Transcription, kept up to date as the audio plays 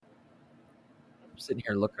sitting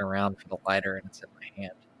here looking around for the lighter, and it's in my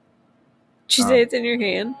hand. Did you say it's in your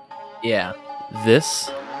hand? Yeah. This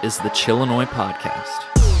is the Chillinois Podcast.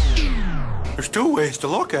 There's two ways to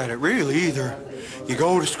look at it, really. Either you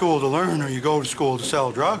go to school to learn or you go to school to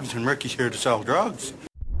sell drugs, and Ricky's here to sell drugs.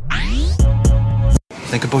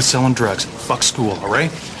 Think about selling drugs. Fuck school, all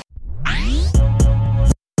right?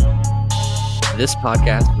 This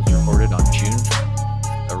podcast was recorded on June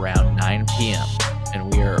 5th, around 9 p.m.,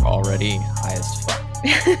 and we are already high as fuck.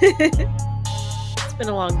 It's been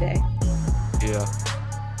a long day. Yeah.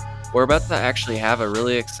 We're about to actually have a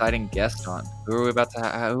really exciting guest on. Who are we about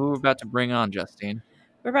to bring on, Justine?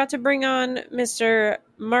 We're about to bring on Mr.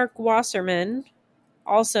 Mark Wasserman,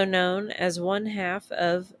 also known as one half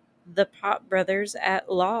of the Pot Brothers at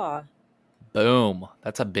Law. Boom.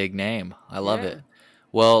 That's a big name. I love it.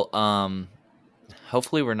 Well,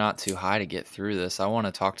 hopefully we're not too high to get through this. I want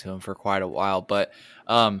to talk to him for quite a while, but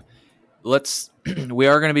we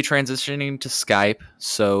are going to be transitioning to Skype,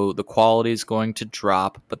 so the quality is going to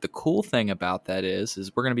drop. But the cool thing about that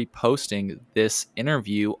is we're going to be posting this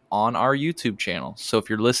interview on our YouTube channel. So if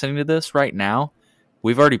you're listening to this right now,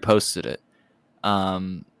 we've already posted it.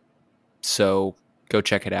 So go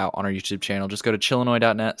check it out on our YouTube channel. Just go to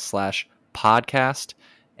chillinois.net/podcast,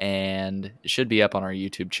 and it should be up on our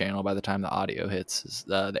YouTube channel by the time the audio hits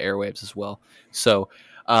the airwaves as well. So,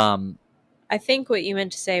 I think what you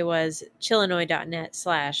meant to say was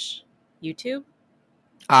chillinois.net/YouTube.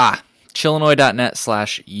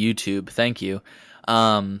 Chillinois.net/YouTube. Thank you.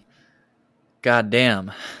 God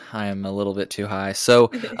damn, I am a little bit too high.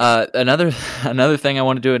 So another thing I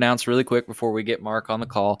wanted to announce really quick before we get Mark on the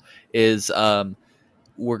call is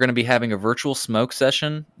we're going to be having a virtual smoke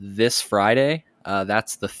session this Friday.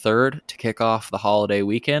 That's the 3rd to kick off the holiday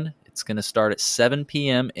weekend. It's going to start at 7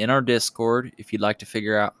 p.m. in our Discord. If you'd like to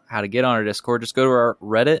figure out how to get on our Discord, just go to our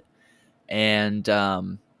Reddit, and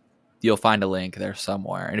you'll find a link there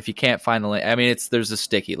somewhere. And if you can't find the link, there's a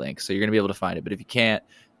sticky link, so you're going to be able to find it. But if you can't,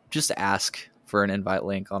 just ask for an invite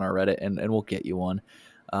link on our Reddit, and we'll get you one.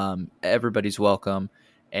 Everybody's welcome,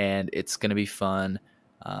 and it's going to be fun.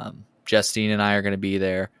 Justine and I are going to be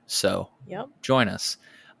there, so Join us.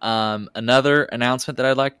 Another announcement that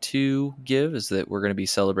I'd like to give is that we're going to be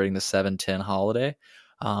celebrating the 7/10 holiday.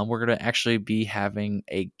 We're going to actually be having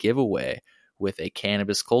a giveaway with a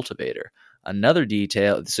cannabis cultivator. Another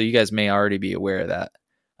detail, so you guys may already be aware of that.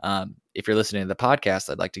 If you're listening to the podcast,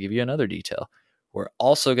 I'd like to give you another detail. We're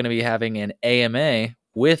also going to be having an AMA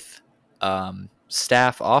with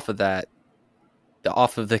staff off of the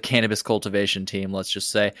cannabis cultivation team. Let's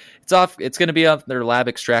just say it's going to be on their lab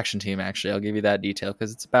extraction team. Actually, I'll give you that detail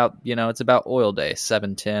because it's about oil day,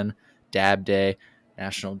 7/10 dab day,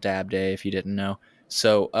 National Dab Day, if you didn't know.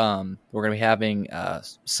 So we're going to be having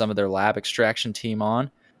some of their lab extraction team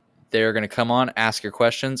on. They're going to come on, ask your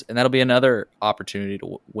questions, and that'll be another opportunity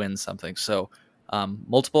to win something. So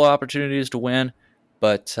multiple opportunities to win,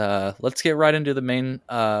 but let's get right into the main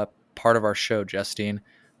part of our show, Justine.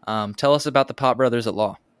 Tell us about the Pot Brothers at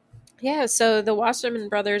Law. Yeah, so the Wasserman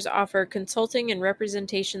Brothers offer consulting and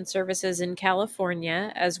representation services in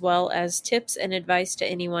California, as well as tips and advice to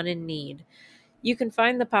anyone in need. You can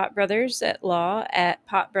find the Pot Brothers at Law at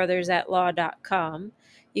potbrothersatlaw.com.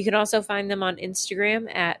 You can also find them on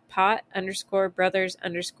Instagram at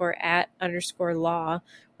pot_brothers_at_law,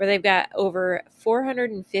 where they've got over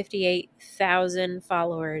 458,000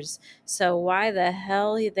 followers. So why the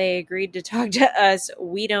hell they agreed to talk to us,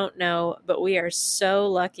 we don't know, but we are so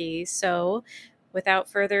lucky. So without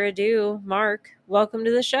further ado, Mark, welcome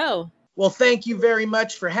to the show. Well, thank you very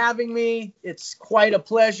much for having me. It's quite a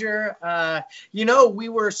pleasure. We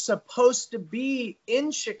were supposed to be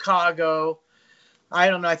in Chicago, I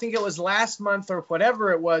don't know, I think it was last month or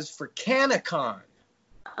whatever it was, for CannaCon.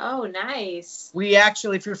 Oh, nice. We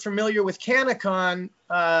actually, if you're familiar with CannaCon,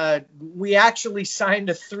 we actually signed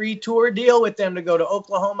a 3-tour deal with them to go to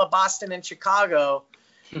Oklahoma, Boston, and Chicago,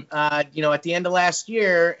 at the end of last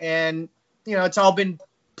year. And, it's all been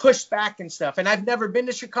pushed back and stuff. And I've never been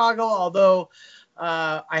to Chicago, although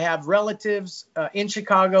I have relatives in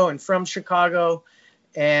Chicago and from Chicago.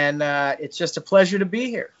 And it's just a pleasure to be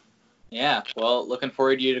here. Yeah, well, looking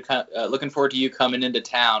forward to you coming into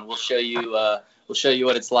town. We'll show you what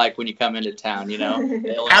it's like when you come into town. The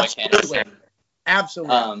Illinois campus.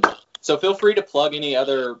 Absolutely. So feel free to plug any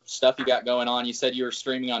other stuff you got going on. You said you were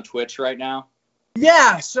streaming on Twitch right now.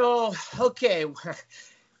 Yeah. So okay,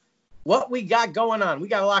 what we got going on? We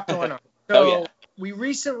got a lot going on. So we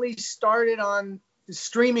recently started on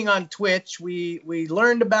streaming on Twitch. We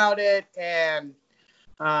learned about it and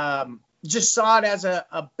just saw it as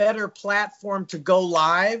a better platform to go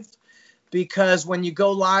live, because when you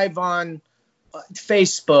go live on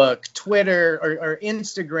Facebook, Twitter, or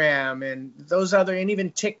Instagram, and those other, and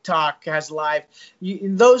even TikTok has live.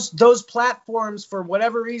 Those platforms, for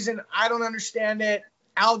whatever reason, I don't understand it.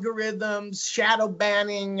 Algorithms, shadow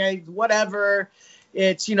banning, whatever.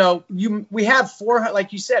 It's, we have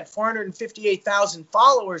like you said, 458,000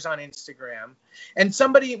 followers on Instagram, and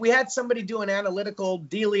we had somebody do an analytical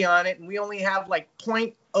dealie on it, and we only have like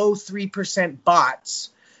 0.03%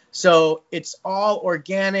 bots. So it's all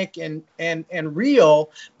organic and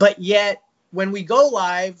real, but yet when we go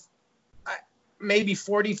live, maybe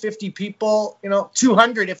 40, 50 people,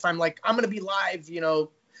 200 if I'm like, I'm going to be live,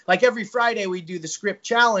 like every Friday we do the script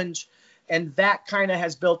challenge, and that kind of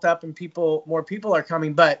has built up and more people are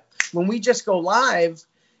coming. But when we just go live,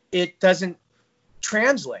 it doesn't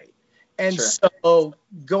translate. And Sure. So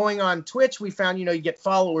going on Twitch, we found, you get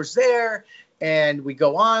followers there, and we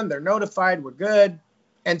go on, they're notified, we're good.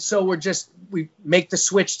 And so we make the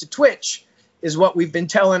switch to Twitch, is what we've been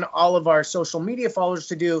telling all of our social media followers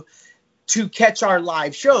to do, to catch our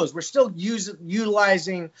live shows. We're still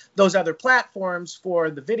utilizing those other platforms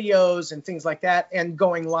for the videos and things like that, and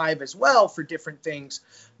going live as well for different things.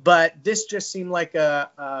 But this just seemed like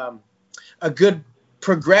a good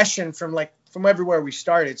progression from everywhere we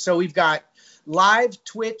started. So we've got live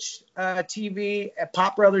Twitch TV at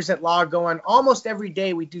Pop Brothers at Law going almost every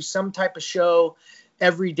day. We do some type of show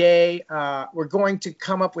every day. We're going to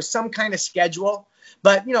come up with some kind of schedule,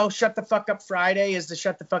 but Shut the Fuck Up Friday is the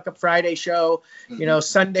Shut the Fuck Up Friday show.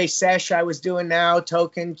 Sunday sesh I was doing now,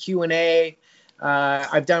 token Q&A.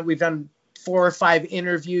 We've done 4 or 5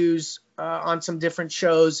 interviews on some different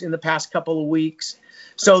shows in the past couple of weeks.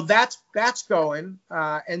 So that's going.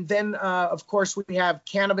 And then of course we have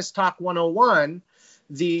Cannabis Talk 101,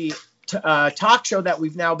 the talk show that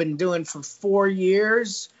we've now been doing for 4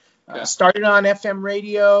 years. Started on FM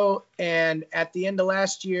radio, and at the end of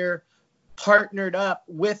last year, partnered up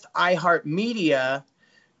with iHeartMedia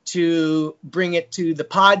to bring it to the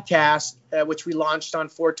podcast, which we launched on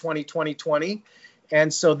 4/20/2020.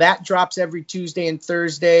 And so that drops every Tuesday and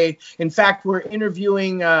Thursday. In fact, we're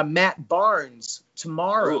interviewing Matt Barnes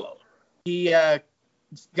tomorrow. Ooh. He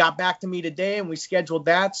got back to me today, and we scheduled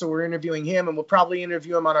that. So we're interviewing him, and we'll probably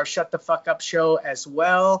interview him on our Shut the Fuck Up show as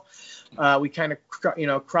well. We kind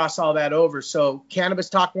of, cross all that over. So Cannabis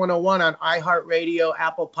Talk 101 on iHeartRadio,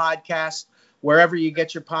 Apple Podcasts, wherever you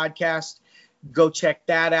get your podcast, go check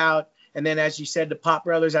that out. And then, as you said, the Pop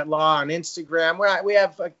Brothers at Law on Instagram.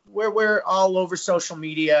 We're all over social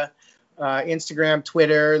media, Instagram,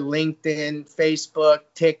 Twitter, LinkedIn, Facebook,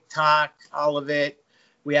 TikTok, all of it.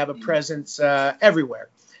 We have a presence everywhere.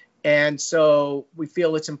 And so we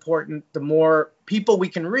feel it's important, the more people we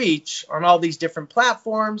can reach on all these different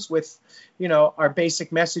platforms with, our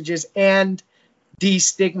basic messages and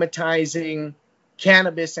destigmatizing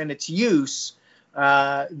cannabis and its use,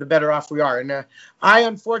 the better off we are. And I,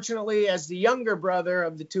 unfortunately, as the younger brother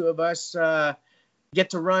of the two of us,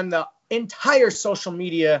 get to run the entire social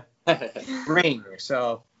media ring.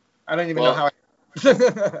 So I don't even know how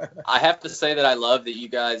I have to say that I love that you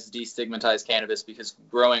guys destigmatize cannabis, because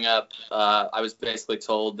growing up, I was basically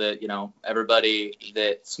told that, everybody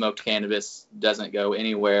that smoked cannabis doesn't go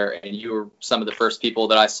anywhere. And you were some of the first people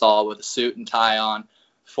that I saw with a suit and tie on,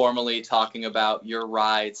 formally talking about your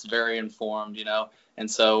rights, very informed,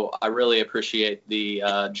 And so I really appreciate the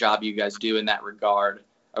job you guys do in that regard,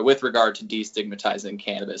 or with regard to destigmatizing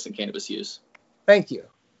cannabis and cannabis use. Thank you.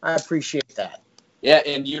 I appreciate that. Yeah,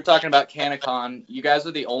 and you're talking about CannaCon. You guys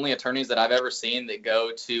are the only attorneys that I've ever seen that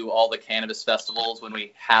go to all the cannabis festivals when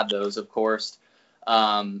we had those, of course.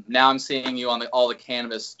 Now I'm seeing you on all the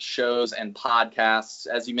cannabis shows and podcasts.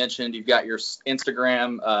 As you mentioned, you've got your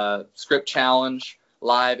Instagram script challenge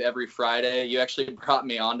live every Friday. You actually brought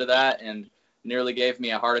me onto that and nearly gave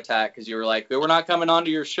me a heart attack because you were like, we're not coming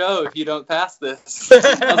onto your show if you don't pass this. I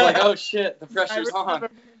was like, oh, shit, the pressure's on.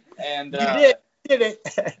 And you did it.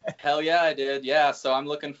 Hell yeah, I did. Yeah, so I'm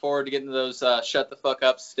looking forward to getting those Shut the Fuck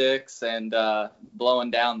Up sticks and blowing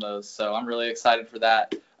down those. So I'm really excited for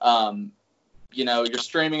that. You're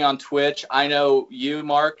streaming on Twitch. I know you,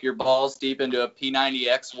 Mark, you're balls deep into a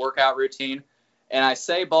P90X workout routine. And I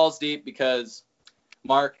say balls deep because,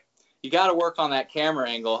 Mark, you got to work on that camera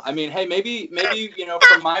angle. I mean, hey, maybe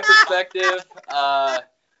from my perspective, I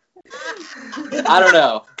don't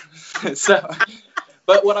know.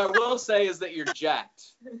 But what I will say is that you're jacked.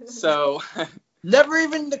 So never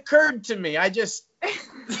even occurred to me. You're just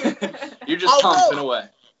pumping away.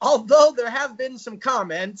 Although there have been some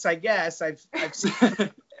comments, I guess I've seen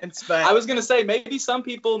comments, but I was gonna say maybe some of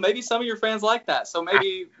your fans like that. So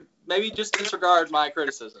maybe just disregard my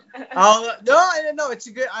criticism. No, it's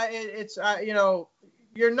a good.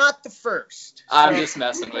 you're not the first. I'm just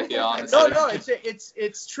messing with you, honestly. No,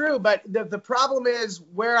 it's true. But the problem is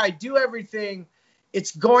where I do everything,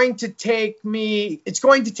 it's going to take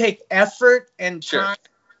effort and time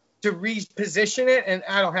to reposition it, and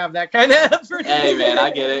I don't have that kind of effort. Hey man,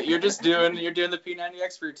 I get it. You're doing the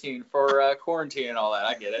P90X routine for quarantine and all that.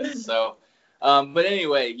 I get it. So, but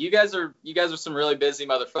anyway, you guys are some really busy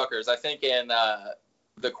motherfuckers. I think in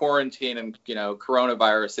the quarantine and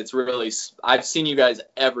coronavirus, it's really, I've seen you guys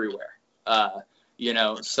everywhere.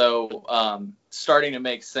 So starting to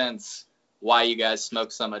make sense why you guys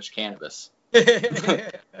smoke so much cannabis.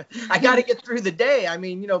 I got to get through the day. I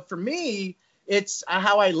mean, for me, it's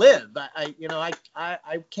how I live.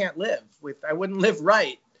 I can't live I wouldn't live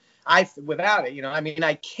right without it. I mean,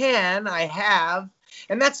 I have,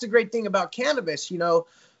 and that's the great thing about cannabis.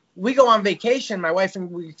 We go on vacation, my wife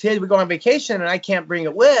and kids, we go on vacation, and I can't bring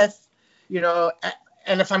it with,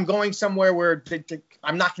 and if I'm going somewhere where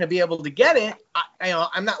I'm not going to be able to get it,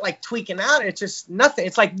 I'm not like tweaking out. It's just nothing.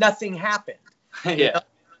 It's like nothing happened. Yeah.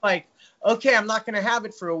 Like, okay, I'm not going to have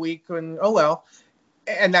it for a week, and oh well.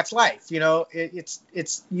 And that's life,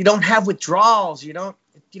 it's you don't have withdrawals. You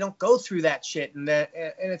don't go through that shit. And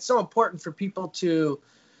it's so important for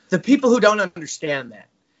the people who don't understand that,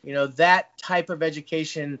 that type of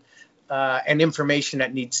education and information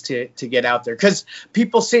that needs to get out there. Because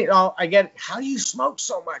people say, I get, how do you smoke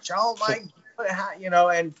so much? Oh my,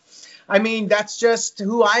 and I mean, that's just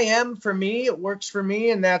who I am. For me, it works for me.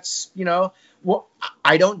 And that's, well,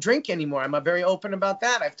 I don't drink anymore. I'm very open about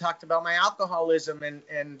that. I've talked about my alcoholism,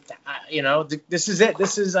 and this is it.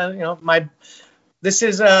 This is this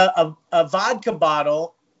is a vodka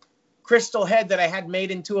bottle, Crystal Head, that I had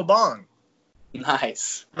made into a bong.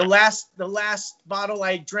 Nice. The last bottle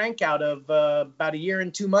I drank out of about a year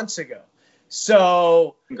and 2 months ago.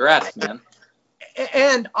 So congrats, man.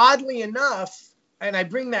 And oddly enough, and I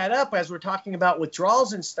bring that up as we're talking about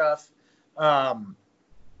withdrawals and stuff.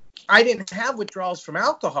 I didn't have withdrawals from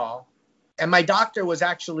alcohol, and my doctor was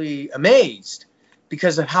actually amazed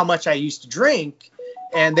because of how much I used to drink,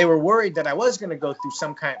 and they were worried that I was going to go through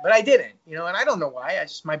some kind, but I didn't, and I don't know why.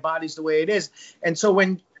 My body's the way it is. And so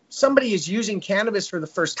when somebody is using cannabis for the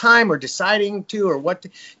first time or deciding to, or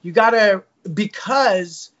you gotta,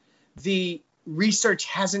 because the research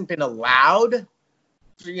hasn't been allowed,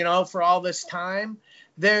 for all this time,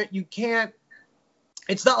 you can't,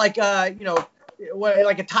 it's not like,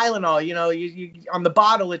 like a Tylenol, you on the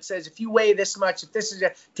bottle, it says, if you weigh this much, if this is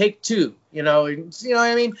take 2, you know what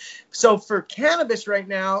I mean? So for cannabis right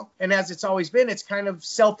now, and as it's always been, it's kind of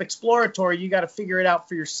self-exploratory. You got to figure it out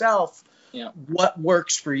for yourself. Yeah. What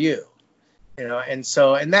works for you, and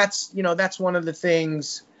that's one of the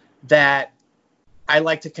things that I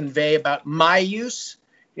like to convey about my use,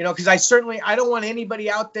 because I don't want anybody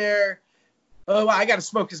out there, oh, well, I got to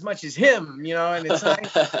smoke as much as him, and it's like,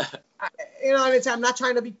 I'm not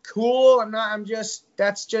trying to be cool.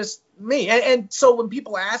 That's just me. And so when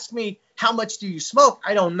people ask me, how much do you smoke?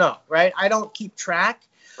 I don't know, right? I don't keep track.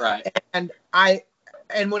 Right.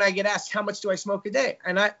 And when I get asked, how much do I smoke a day?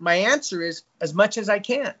 And my answer is as much as I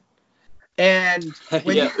can. And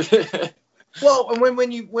when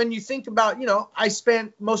when you think about, I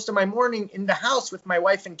spent most of my morning in the house with my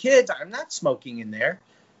wife and kids. I'm not smoking in there.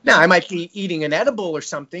 Now, I might be eating an edible or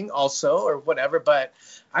something also, or whatever, but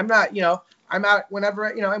I'm not, I'm out whenever,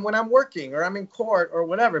 and when I'm working or I'm in court or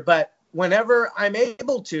whatever. But whenever I'm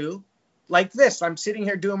able to, like this, I'm sitting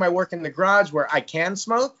here doing my work in the garage where I can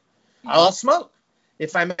smoke, I'll smoke.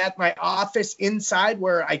 If I'm at my office inside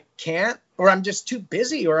where I can't, or I'm just too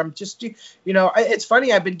busy, or I'm just, it's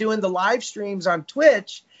funny. I've been doing the live streams on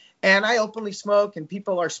Twitch, and I openly smoke, and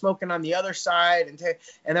people are smoking on the other side,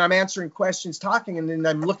 and I'm answering questions, talking, and then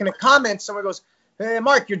I'm looking at comments. Someone goes, "Hey,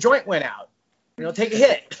 Mark, your joint went out. Take a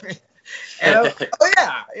hit." And oh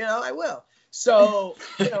yeah, I will. So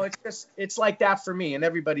it's like that for me, and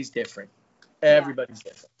everybody's different. Everybody's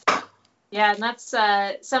different. Yeah, and that's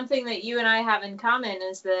something that you and I have in common,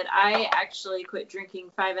 is that I actually quit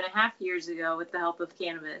drinking 5.5 years ago with the help of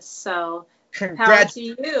cannabis. So power to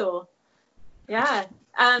you. Yeah.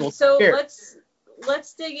 So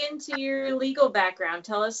let's dig into your legal background.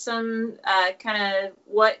 Tell us some kind of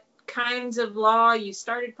what kinds of law you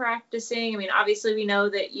started practicing. I mean, obviously we know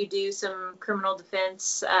that you do some criminal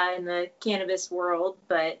defense in the cannabis world,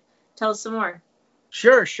 but tell us some more.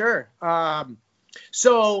 Sure.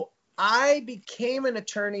 So I became an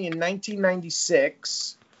attorney in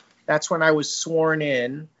 1996. That's when I was sworn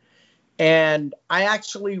in. And I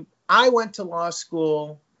went to law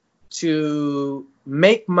school to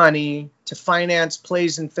make money to finance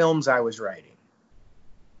plays and films I was writing.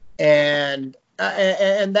 And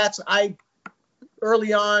that's,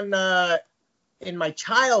 early on in my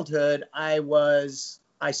childhood, I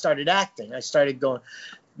started acting. I started going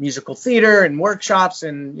musical theater and workshops,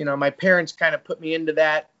 and my parents kind of put me into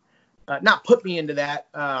that. Not put me into that.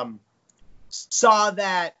 Saw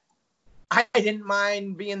that I didn't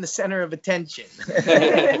mind being the center of attention.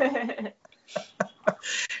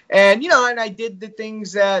 And I did the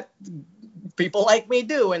things that people like me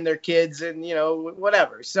do when they're kids, and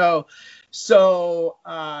whatever. So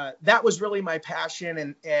that was really my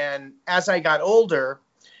passion. And as I got older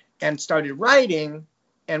and started writing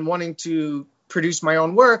and wanting to produce my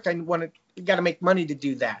own work, you got to make money to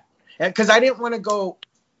do that. Because I didn't want to go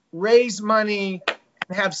raise money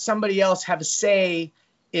and have somebody else have a say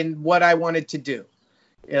in what I wanted to do,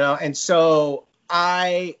 and so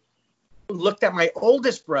I looked at my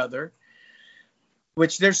oldest brother,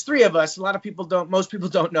 which there's three of us. Most people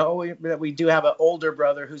don't know that we do have an older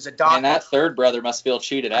brother who's a doctor. And that third brother must feel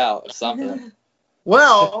cheated out or something.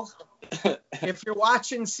 Well, if you're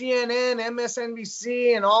watching CNN,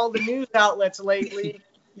 MSNBC, and all the news outlets lately,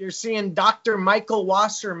 you're seeing Dr. Michael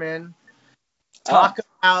Wasserman talk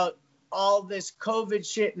about all this COVID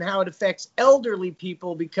shit and how it affects elderly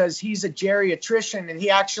people, because he's a geriatrician, and he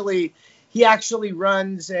actually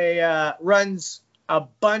runs a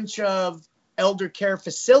bunch of elder care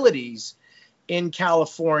facilities in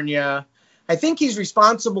California. I think he's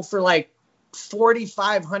responsible for like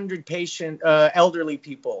 4,500 elderly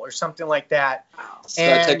people or something like that. So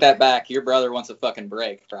I take that back. Your brother wants a fucking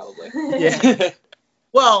break, probably. Yeah.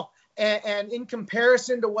 Well, and in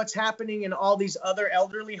comparison to what's happening in all these other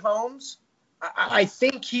elderly homes, I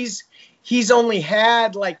think he's only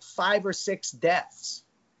had like 5 or 6 deaths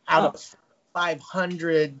out of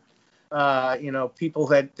 500, people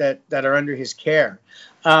that are under his care.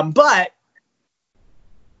 But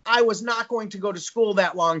I was not going to go to school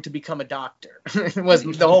that long to become a doctor. It was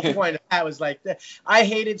the whole point of that. Was like, I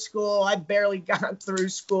hated school. I barely got through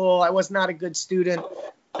school. I was not a good student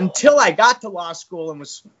until I got to law school and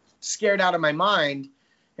was scared out of my mind,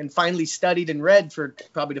 and finally studied and read for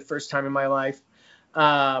probably the first time in my life,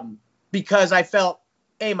 because I felt,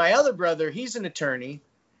 hey, my other brother, he's an attorney,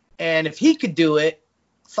 and if he could do it,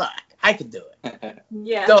 fuck, I could do it.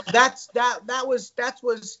 Yeah. So that was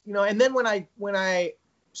and then when I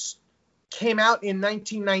came out in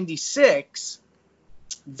 1996,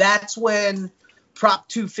 that's when Prop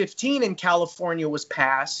 215 in California was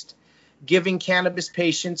passed, giving cannabis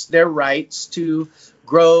patients their rights to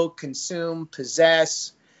grow, consume,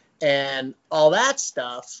 possess, and all that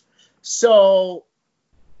stuff. So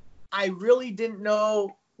I really didn't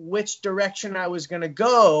know which direction I was going to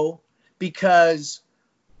go, because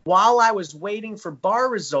while I was waiting for bar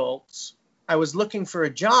results, I was looking for a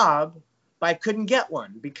job, but I couldn't get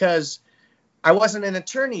one because I wasn't an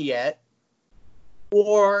attorney yet,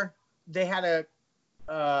 or they had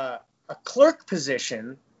a clerk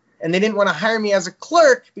position, and they didn't want to hire me as a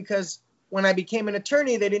clerk because when I became an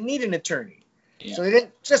attorney, they didn't need an attorney. Yeah. So they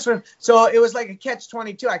didn't so it was like a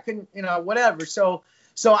catch-22. I couldn't, whatever. So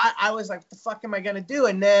I was like, what the fuck am I going to do?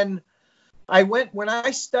 And then when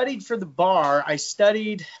I studied for the bar, I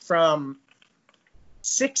studied from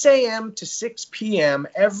 6 a.m. to 6 p.m.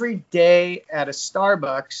 every day at a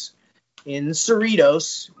Starbucks in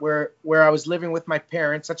Cerritos, where I was living with my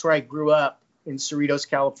parents. That's where I grew up, in Cerritos,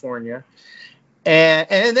 California.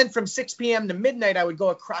 And then from 6 p.m. to midnight, I would go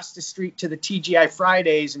across the street to the TGI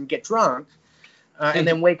Fridays and get drunk, and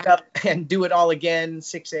then wake up and do it all again,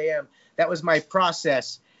 6 a.m. That was my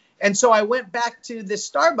process. And so I went back to this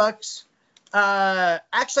Starbucks.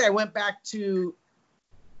 Actually, I went back to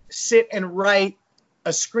sit and write a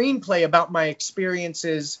screenplay about my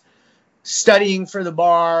experiences studying for the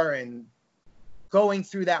bar and going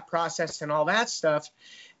through that process and all that stuff.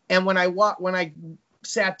 And when I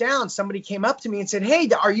sat down, somebody came up to me and said, "Hey,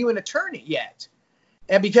 are you an attorney yet?"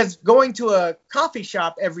 And because going to a coffee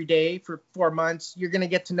shop every day for 4 months, you're going to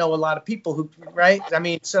get to know a lot of people right? I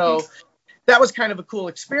mean, so that was kind of a cool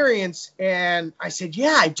experience. And I said,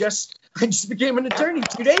 "Yeah, I just became an attorney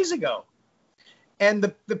 2 days ago." And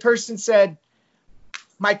the person said,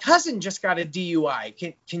 "My cousin just got a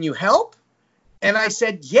DUI. Can you help?" And I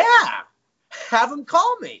said, "Yeah, have him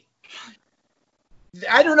call me."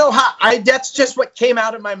 I don't know how. That's just what came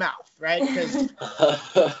out of my mouth, right?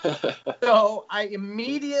 So I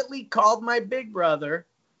immediately called my big brother,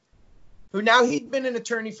 who now he'd been an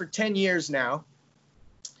attorney for 10 years now.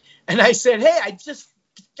 And I said, "Hey,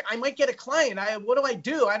 I might get a client. What do I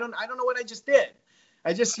do? I don't know what I just did.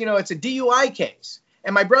 It's a DUI case."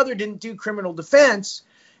 And my brother didn't do criminal defense.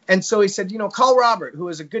 And so he said, "Call Robert," who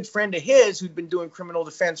was a good friend of his who'd been doing criminal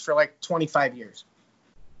defense for like 25 years.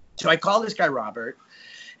 So I called this guy, Robert,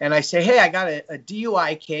 And I say, hey, I got a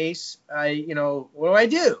DUI case. What do I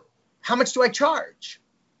do? How much do I charge?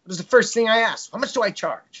 It was the first thing I asked. How much do I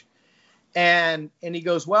charge? And he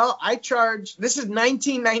goes, well, I charge, this is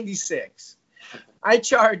 1996. I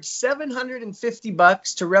charge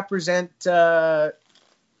 $750 to represent a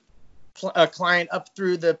client up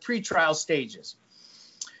through the pretrial stages.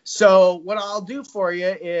 So what I'll do for you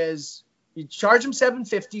is you charge them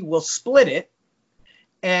 $750. We'll split it,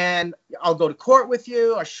 and I'll go to court with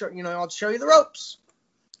you. I'll show you the ropes.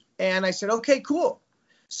 And I said, okay, cool.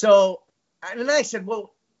 So, and I said,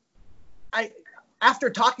 well,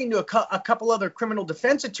 after talking to a couple other criminal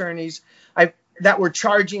defense attorneys, that were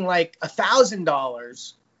charging like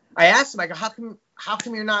 $1,000, I asked him, I go, how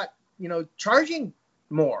come you're not, charging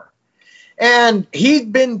more? And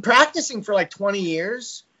he'd been practicing for like 20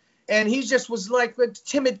 years, and he just was like a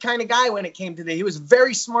timid kind of guy when it came to that. He was a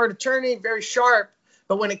very smart attorney, very sharp,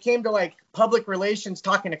 but when it came to like public relations,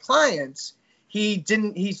 talking to clients, he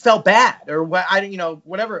felt bad, or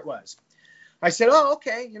whatever it was. I said, oh,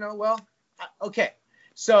 okay, okay.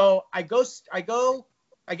 So I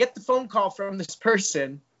get the phone call from this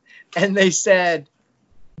person, and they said,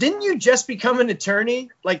 didn't you just become an attorney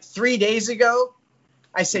like 3 days ago?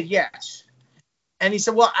 I said, yes. And he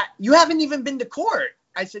said, well, you haven't even been to court.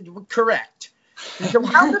 I said, well, correct. He said,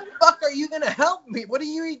 well, how the fuck are you going to help me? What are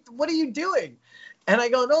you doing? And I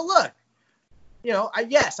go, no, look,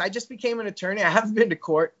 I just became an attorney. I haven't been to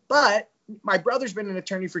court, but my brother's been an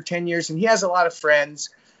attorney for 10 years, and he has a lot of friends.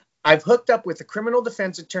 I've hooked up with a criminal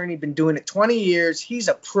defense attorney, been doing it 20 years. He's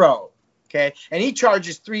a pro, okay? And he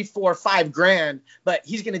charges $3, $4, $5,000, but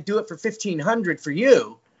he's going to do it for $1,500 for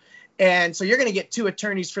you. And so you're going to get 2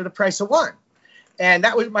 attorneys for the price of 1. And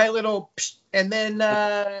that was my little, and then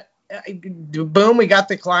boom, we got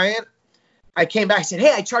the client. I came back and said,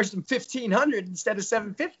 hey, I charged him $1,500 instead of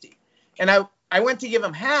 $750. And I went to give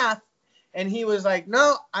him half, and he was like,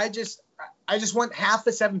 no, I just want half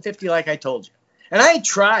the $750 like I told you. And I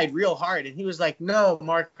tried real hard, and he was like, no,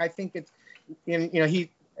 Mark, I think it's, I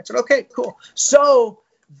said, okay, cool. So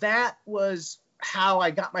that was how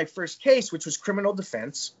I got my first case, which was criminal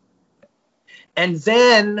defense. And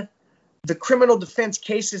then the criminal defense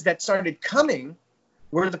cases that started coming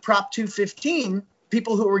were the Prop 215,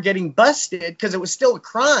 people who were getting busted because it was still a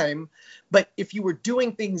crime. But if you were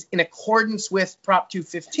doing things in accordance with Prop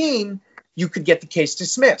 215, you could get the case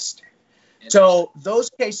dismissed. So those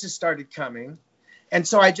cases started coming. And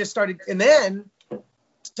so I just started, and then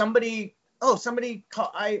somebody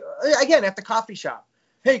called, again, at the coffee shop,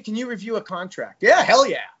 hey, can you review a contract? Yeah, hell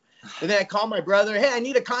yeah. And then I called my brother, hey, I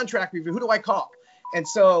need a contract review. Who do I call? And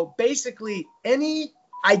so basically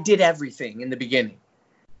I did everything in the beginning.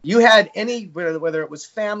 You had whether it was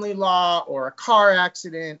family law or a car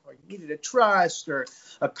accident, or you needed a trust or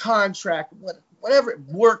a contract, whatever,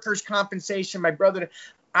 workers' compensation, my brother,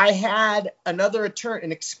 I had another attorney,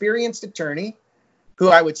 an experienced attorney, who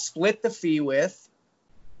I would split the fee with,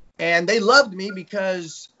 and they loved me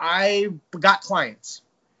because I got clients.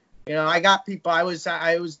 I got people. I was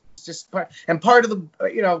just part of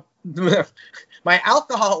the, my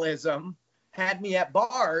alcoholism had me at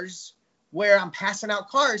bars where I'm passing out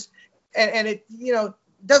cars, and it,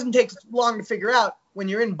 doesn't take long to figure out when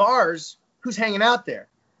you're in bars who's hanging out there.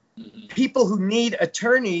 Mm-hmm. People who need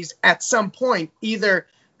attorneys at some point, either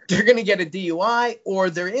they're going to get a DUI or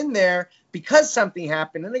they're in there because something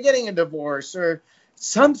happened and they're getting a divorce or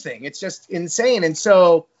something. It's just insane. And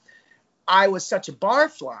so I was such a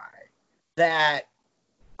barfly that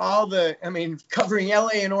covering LA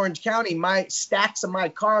and Orange County, my stacks of my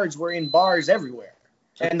cards were in bars everywhere.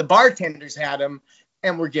 And the bartenders had them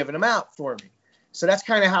and were giving them out for me. So that's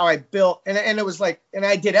kind of how I built. And it was like, and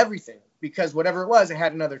I did everything because whatever it was, I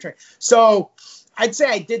had another attorney. So I'd say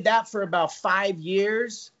I did that for about 5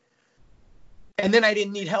 years. And then I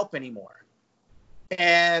didn't need help anymore.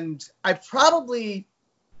 And I probably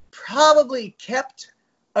kept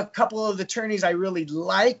a couple of attorneys I really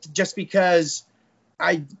liked just because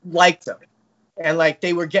I liked them. And like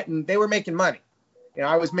they were making money.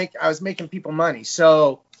 I was making people money.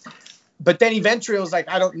 So, but then eventually I was like,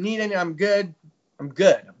 I don't need any, I'm good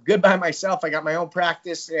by myself. I got my own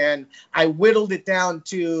practice, and I whittled it down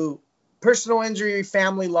to personal injury,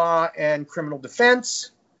 family law, and criminal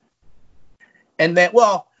defense. And then,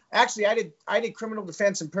 actually I did criminal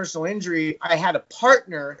defense and personal injury. I had a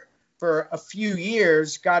partner for a few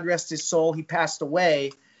years, God rest his soul. He passed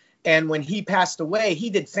away. And when he passed away, he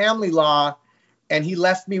did family law. And he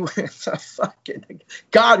left me with a fucking,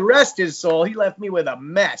 God rest his soul, he left me with a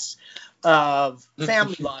mess of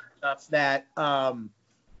family law stuff that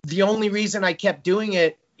the only reason I kept doing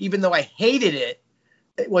it, even though I hated it,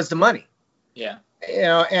 was the money. Yeah. you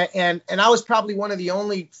know, and I was probably one of the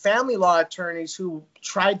only family law attorneys who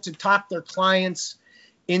tried to talk their clients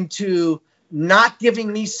into not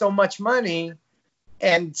giving me so much money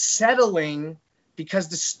and settling,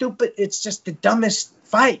 because it's just the dumbest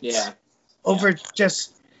fight over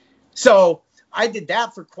just. So I did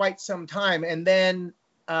that for quite some time. And then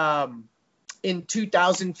in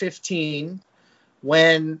 2015,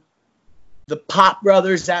 when the Pop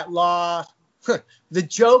Brothers at Law, the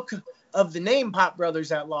joke of the name Pop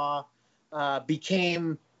Brothers at Law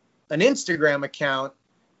became an Instagram account,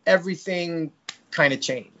 everything kind of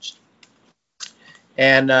changed.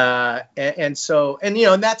 And so, you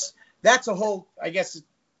know, and that's a whole, I guess,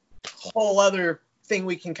 whole other thing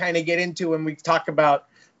we can kind of get into when we talk about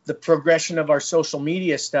the progression of our social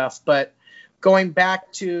media stuff. But going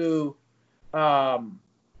back to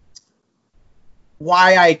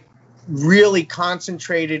why I really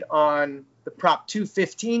concentrated on the Prop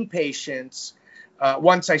 215 patients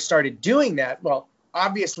once I started doing that, well,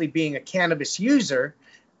 obviously being a cannabis user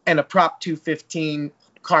and a Prop 215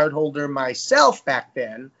 card holder myself back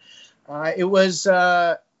then, it was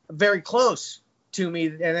very close to me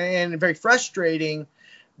and very frustrating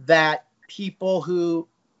that people who,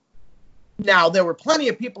 now there were plenty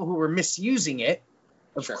of people who were misusing it,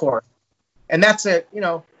 of course, and that's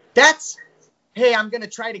hey, I'm going to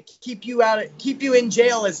try to keep you in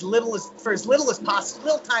jail for as little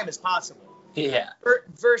time as possible. Yeah.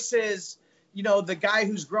 Versus, you know, the guy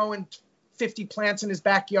who's growing 50 plants in his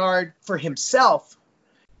backyard for himself,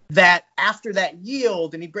 that after that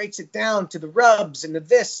yield and he breaks it down to the rubs and the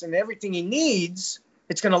this and everything he needs,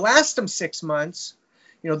 it's going to last him 6 months.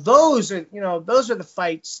 You know, those are the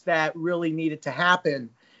fights that really needed to happen.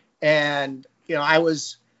 And, you know, I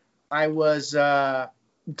was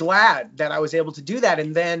glad that I was able to do that.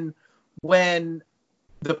 And then when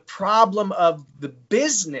the problem of the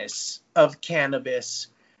business of cannabis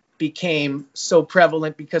became so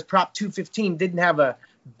prevalent, because Prop 215 didn't have a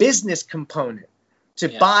business component to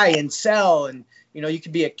buy and sell, and, you know, you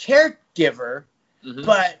could be a caregiver,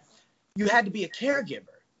 but you had to be a caregiver.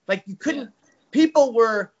 Like, you couldn't, people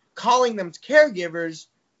were calling them caregivers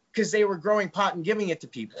because they were growing pot and giving it to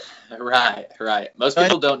people. Right. Most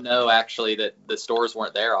people don't know, actually, that the stores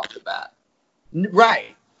weren't there off the bat.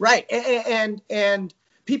 Right. And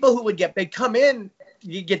people who they'd come in,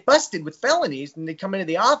 you get busted with felonies, and they come into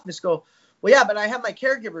the office, go, well, yeah, but I have my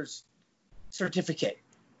caregiver's certificate.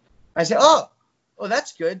 I say, oh,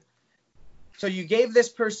 that's good. So you gave this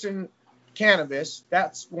person cannabis.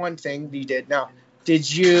 That's one thing you did. Now,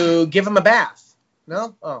 did you give them a bath?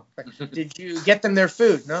 No? Oh. Did you get them their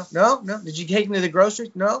food? No. Did you take them to the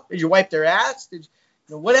grocery? No. Did you wipe their ass?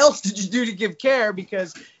 What else did you do to give care?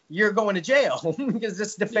 Because you're going to jail because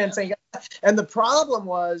this defense ain't got. And the problem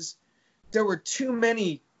was there were too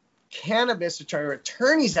many cannabis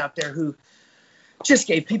attorneys out there who just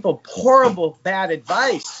gave people horrible, bad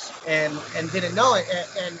advice and didn't know it.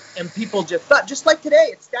 And people just thought, just like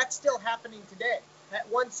today, that's still happening today. At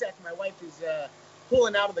 1 sec, my wife is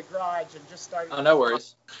pulling out of the garage and just started. Oh, no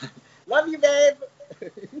worries. Love you, babe.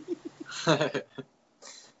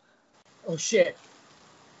 Oh, shit.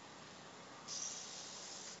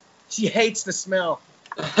 She hates the smell.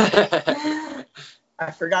 I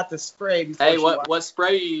forgot the spray. Hey, what spray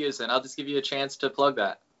are you using? I'll just give you a chance to plug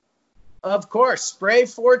that. Of course, Spray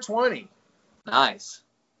 420. Nice.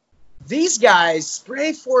 These guys,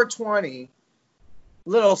 Spray 420,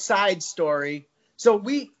 little side story. So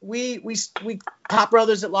we Pop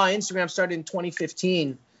Brothers at Law Instagram started in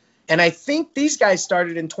 2015, and I think these guys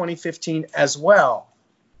started in 2015 as well,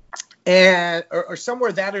 and or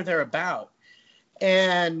somewhere that or thereabout.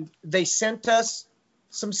 And they sent us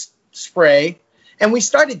some spray, and we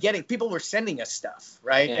started getting, people were sending us stuff,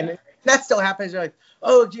 right? Yeah. And that still happens. They're like,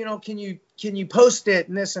 oh, you know, can you post it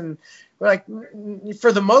and this? And we're like,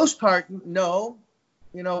 for the most part, no.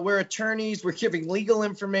 You know, we're attorneys. We're giving legal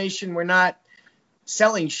information. We're not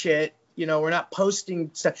selling shit. You know, we're not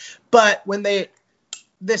posting stuff. But when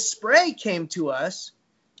this spray came to us,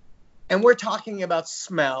 and we're talking about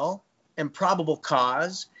smell and probable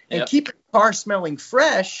cause and keep your car smelling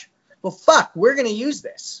fresh, well, fuck, we're going to use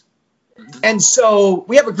this. And so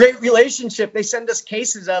we have a great relationship. They send us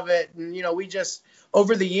cases of it. And, you know, we just,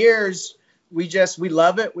 over the years, we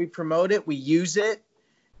love it. We promote it. We use it.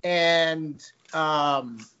 And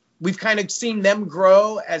we've kind of seen them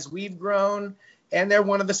grow as we've grown. And they're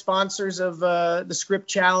one of the sponsors of the Script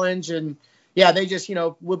Challenge. And, yeah, they just, you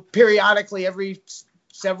know, periodically every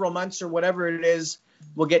several months or whatever it is,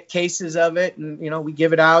 we'll get cases of it. And, you know, we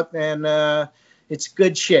give it out. And it's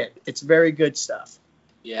good shit. It's very good stuff.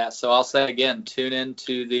 Yeah, so I'll say again, tune in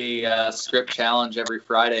to the script challenge every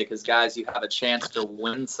Friday because, guys, you have a chance to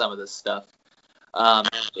win some of this stuff.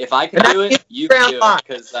 If I can do it, you can do it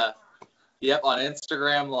because, yep, on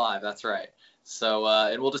Instagram Live. That's right. So,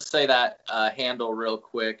 and we'll just say that handle real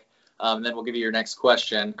quick, and then we'll give you your next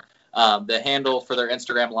question. The handle for their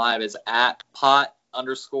Instagram Live is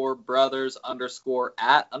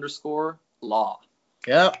 @pot_brothers_@_law.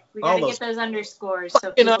 Yep. We gotta get those underscores.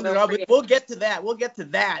 So people don't forget. We'll get to that. We'll get to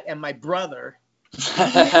that and my brother.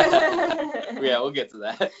 Yeah, we'll get to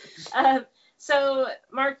that. So,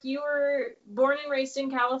 Mark, you were born and raised in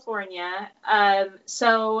California.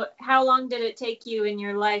 So how long did it take you in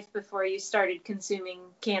your life before you started consuming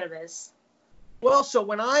cannabis? Well, so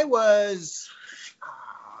when I was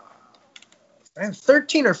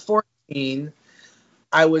 13 or 14,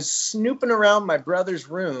 I was snooping around my brother's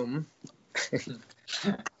room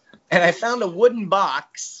and I found a wooden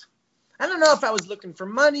box. I don't know if I was looking for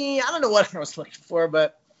money. I don't know what I was looking for,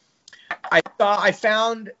 but I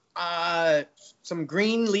found some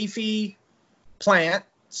green leafy plant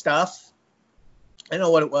stuff. I don't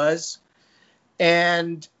know what it was.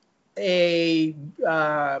 And a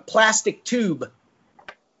plastic tube.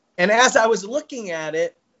 And as I was looking at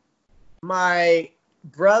it, my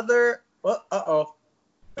brother,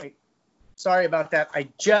 wait, sorry about that. I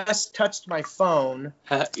just touched my phone.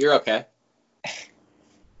 You're okay.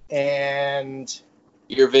 And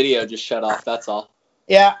your video just shut off. That's all.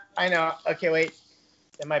 Yeah, I know. Okay, wait.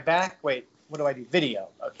 Am I back? Wait, what do I do? Video.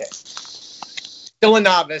 Okay. Still a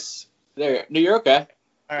novice. There. No, you're okay.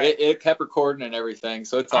 All right. It kept recording and everything,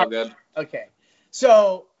 so it's all good. Okay.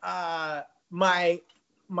 So my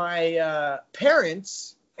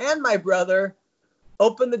parents and my brother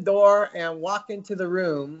open the door and walk into the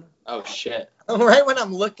room. Oh, shit. Right when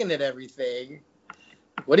I'm looking at everything.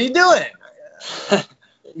 What are you doing?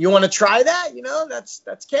 You want to try that? You know, that's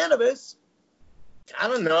cannabis. I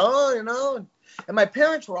don't know, you know. And my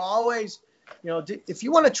parents were always, you know, if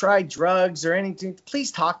you want to try drugs or anything,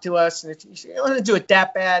 please talk to us. And if you don't want to do it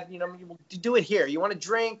that bad, you know, do it here. You want to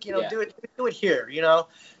drink, you know, do it here, you know.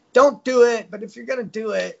 Don't do it, but if you're going to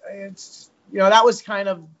do it, it's, you know, that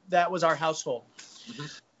was our household.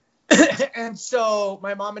 Mm-hmm. And so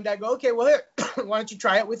my mom and dad go, okay, well, here, why don't you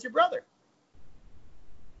try it with your brother?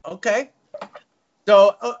 Okay.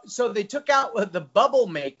 So they took out the bubble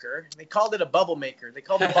maker. They called it a bubble maker. They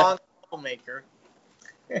called the bong bubble maker.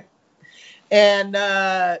 And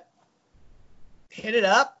hit it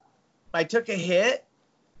up. I took a hit.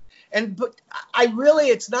 But I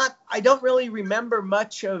don't really remember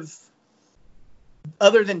much of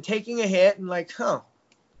other than taking a hit and like, you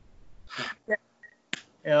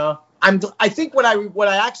know, I think what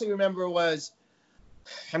I actually remember was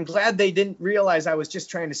I'm glad they didn't realize I was just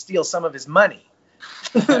trying to steal some of his money,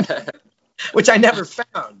 which I never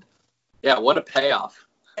found. Yeah, what a payoff.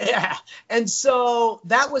 Yeah, and so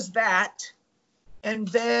that was that, and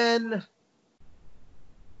then I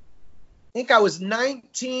think I was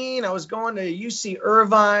 19. I was going to UC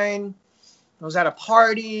Irvine. I was at a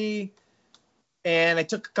party, and I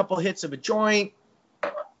took a couple hits of a joint.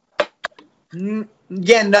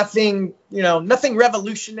 Again, nothing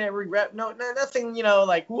revolutionary. Nothing, you know,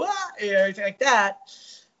 like what, anything like that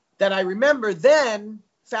I remember. Then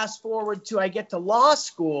fast forward to I get to law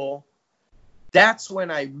school. That's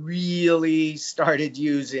when I really started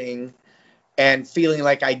using and feeling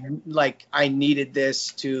like I needed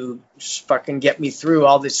this to fucking get me through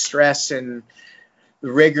all this stress and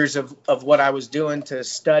the rigors of what I was doing to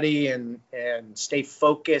study and stay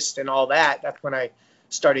focused and all that. That's when I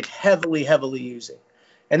started heavily using.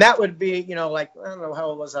 And that would be, you know, like, I don't know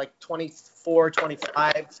how it was, like 24,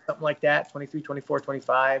 25, something like that, 23, 24,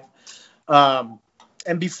 25. And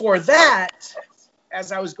before that,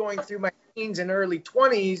 as I was going through my teens and early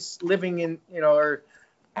 20s, living in, you know, or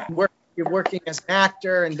working as an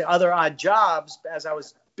actor and other odd jobs, as I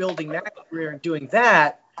was building that career and doing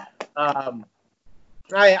that, I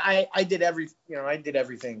did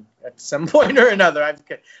everything at some point or another.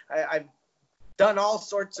 I've done all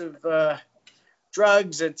sorts of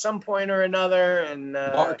drugs at some point or another. And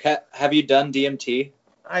Mark, have you done DMT?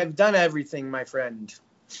 I've done everything, my friend.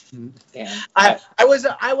 Damn. I was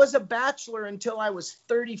a bachelor until I was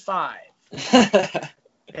 35.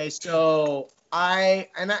 Okay, so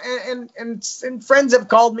and friends have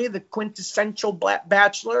called me the quintessential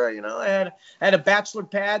bachelor. You know, I had a bachelor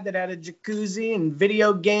pad that had a jacuzzi and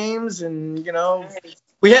video games, and you know,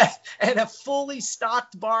 we had a fully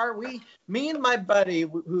stocked bar. Me and my buddy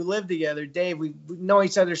who lived together, Dave, we know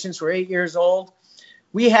each other since we're 8 years old.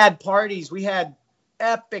 We had parties. We had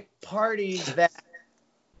epic parties that.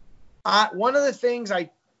 One of the things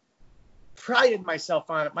prided myself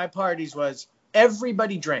on at my parties was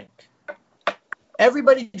everybody drank.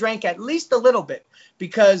 Everybody drank at least a little bit,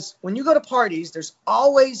 because when you go to parties, there's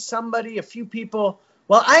always somebody, a few people,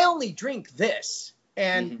 well, I only drink this.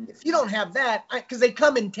 And if you don't have that, because they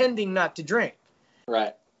come intending not to drink.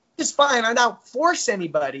 Right. It's fine. I don't force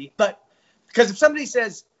anybody, but because if somebody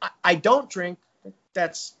says, I don't drink,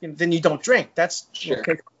 then you don't drink. That's sure.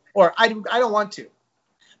 Okay. Or I don't want to.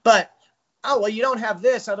 But, oh, well, you don't have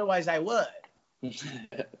this, otherwise I would.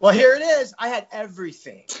 Well, here it is. I had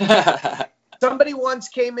everything. Somebody once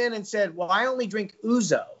came in and said, well, I only drink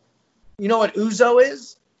ouzo. You know what ouzo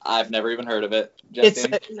is? I've never even heard of it.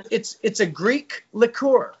 It's a Greek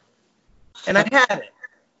liqueur. And I had it.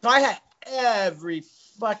 So I had every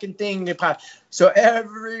fucking thing. So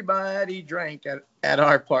everybody drank at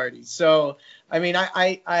our party. So, I mean,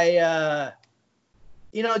 I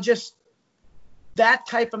just that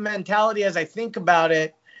type of mentality, as I think about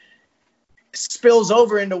it, spills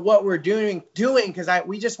over into what we're doing because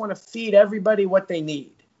we just want to feed everybody what they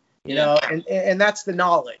need, you know, and that's the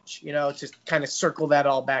knowledge, you know, just kind of circle that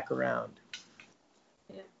all back around.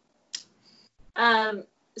 Yeah.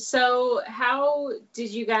 So how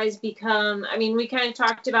did you guys become, I mean, we kind of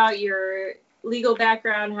talked about your legal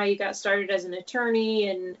background, how you got started as an attorney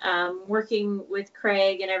and working with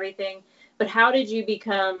Craig and everything, but how did you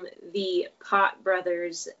become the Pot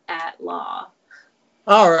Brothers at Law?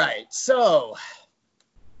 All right, so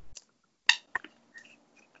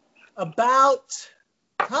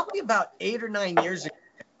probably about 8 or 9 years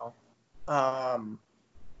ago,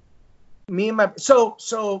 me and my so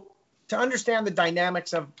to understand the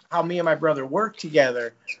dynamics of how me and my brother work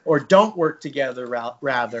together or don't work together,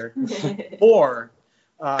 rather, or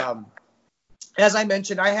as I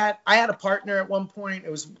mentioned, I had a partner at one point.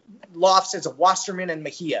 It was law offices of Wasserman and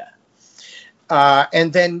Mejia.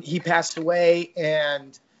 And then he passed away,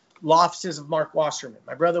 and law offices of Mark Wasserman.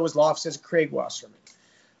 My brother was law offices of Craig Wasserman.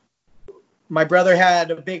 My brother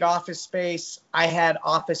had a big office space. I had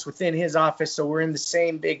office within his office, so we're in the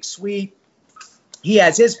same big suite. He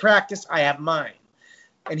has his practice. I have mine.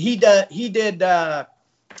 And he did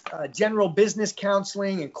general business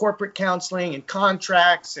counseling and corporate counseling and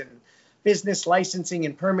contracts and business licensing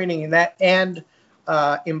and permitting and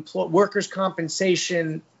workers'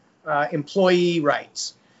 compensation, employee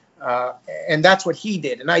rights. And that's what he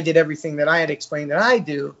did. And I did everything that I had explained that I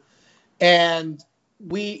do. And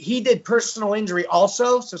he did personal injury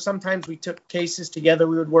also. So sometimes we took cases together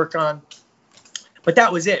we would work on. But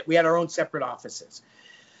that was it. We had our own separate offices.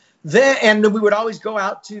 And we would always go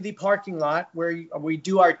out to the parking lot where we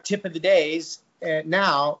do our tip of the days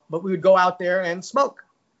now, but we would go out there and smoke.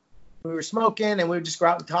 We were smoking, and we would just go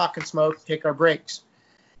out and talk and smoke, take our breaks.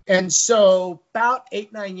 And so about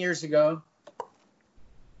 8-9 years ago,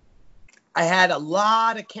 I had a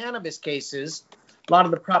lot of cannabis cases, a lot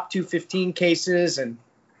of the Prop 215 cases, and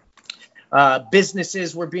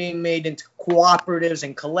businesses were being made into cooperatives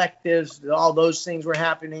and collectives. All those things were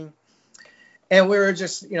happening. And we were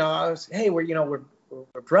just, we're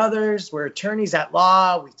brothers. We're attorneys at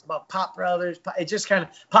law. We talk about Pot Brothers. It's just kind of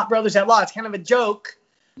Pot Brothers at Law. It's kind of a joke.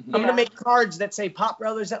 Yeah. I'm going to make cards that say Pot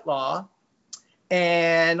Brothers at Law.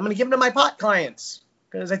 And I'm going to give them to my pot clients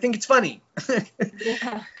because I think it's funny.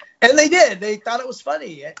 Yeah. And they did. They thought it was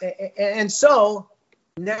funny. And so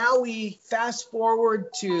now we fast forward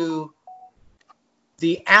to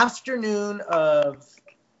the afternoon of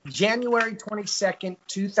January 22nd,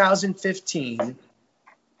 2015.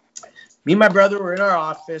 Me and my brother were in our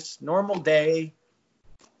office, normal day.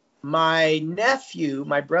 My nephew,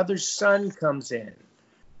 my brother's son, comes in.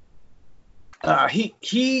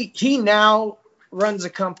 He now runs a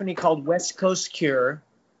company called West Coast Cure,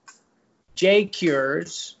 J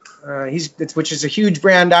Cures, which is a huge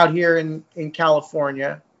brand out here in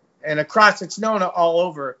California, and across, it's known all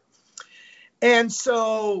over. And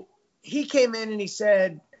so he came in and he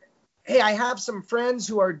said, hey, I have some friends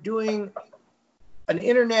who are doing an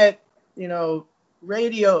internet,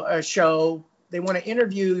 radio show. They want to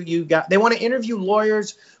interview you guys. They want to interview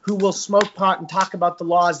lawyers who will smoke pot and talk about the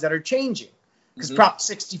laws that are changing. Because Prop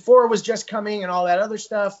 64 was just coming and all that other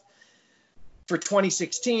stuff for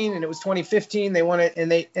 2016, and it was 2015. They wanted,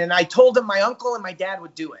 and I told them my uncle and my dad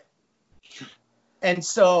would do it. And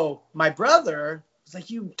so my brother was like,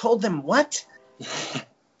 you told them what?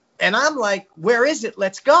 And I'm like, where is it?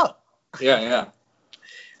 Let's go. Yeah.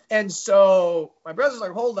 And so my brother's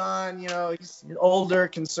like, hold on, he's older,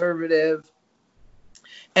 conservative.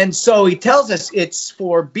 And so he tells us it's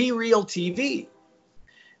for Be Real TV.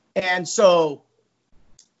 And so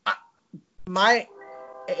my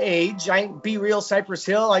age, Be Real Cypress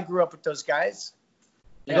Hill, I grew up with those guys.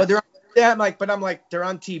 Yeah. Yeah, I'm like, they're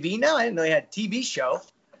on TV now? I didn't know they had a TV show.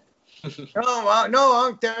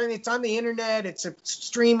 No, it's on the internet. It's a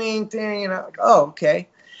streaming thing. And I'm like, oh, okay.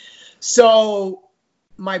 So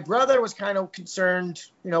my brother was kind of concerned,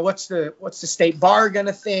 what's the state bar going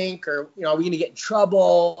to think? Or, are we going to get in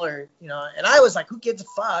trouble? Or, and I was like, who gives a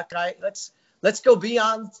fuck? Let's go be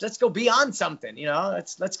on something,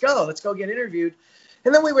 let's go get interviewed.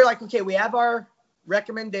 And then we were like, okay, we have our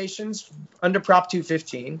recommendations under Prop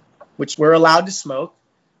 215, which we're allowed to smoke.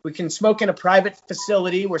 We can smoke in a private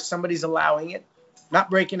facility where somebody's allowing it, not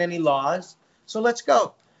breaking any laws. So let's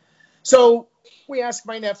go. So we asked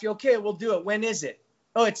my nephew, okay, we'll do it. When is it?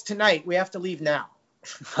 Oh, it's tonight. We have to leave now.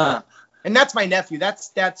 Huh. And that's my nephew.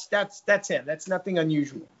 That's him. That's nothing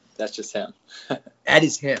unusual. That's just him. That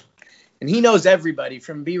is him. And he knows everybody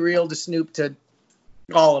from Be Real to Snoop to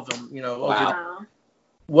all of them, Wow.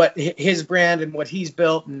 What his brand and what he's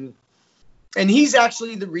built. And he's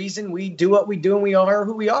actually the reason we do what we do and we are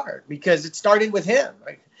who we are, because it started with him,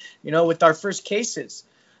 with our first cases.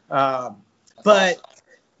 But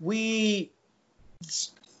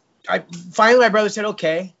finally my brother said,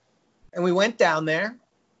 okay. And we went down there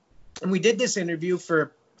and we did this interview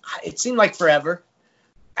for, it seemed like forever,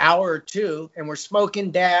 hour or two. And we're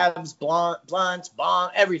smoking dabs, blunts,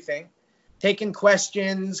 bong, everything, taking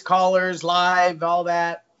questions, callers, live, all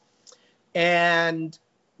that. And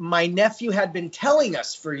my nephew had been telling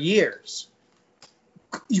us for years,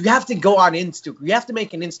 you have to go on Instagram. You have to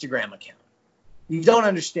make an Instagram account. You don't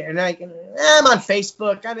understand. And I'm on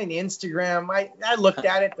Facebook. I'm on Instagram. I looked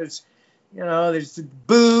at it. There's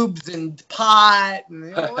boobs and pot.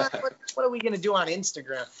 And what are we going to do on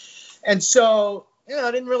Instagram? And so, I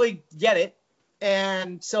didn't really get it.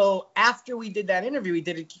 And so after we did that interview, we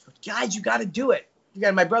did it. Guys, you got to do it.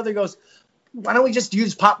 My brother goes, why don't we just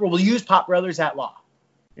use we'll use Pop Brothers at law.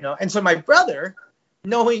 And so my brother,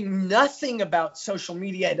 knowing nothing about social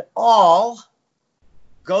media at all,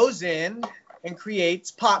 goes in and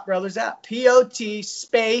creates Pop Brothers app. POT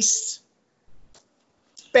space.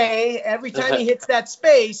 Every time he hits that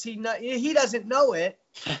space, he doesn't know it.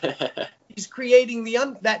 He's creating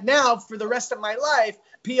that now for the rest of my life.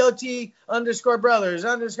 POT_brothers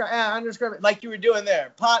 _ like you were doing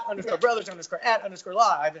there. Pot_brothers _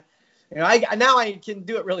 law. Now I can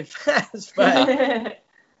do it really fast, but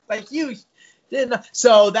like you didn't.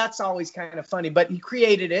 So that's always kind of funny. But he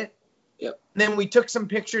created it. Yep. Then we took some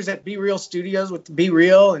pictures at Be Real Studios with Be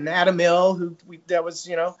Real and Adam Hill, that was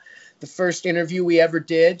the first interview we ever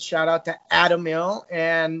did. Shout out to Adam Hill.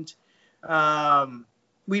 And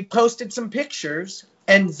we posted some pictures,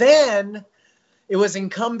 and then it was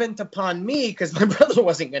incumbent upon me, because my brother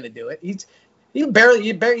wasn't going to do it. He's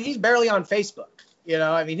barely on Facebook.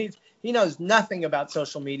 He knows nothing about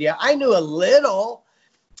social media. I knew a little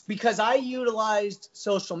because I utilized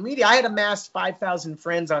social media. I had amassed 5,000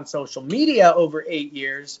 friends on social media over 8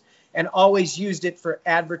 years and always used it for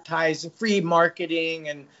advertising, free marketing,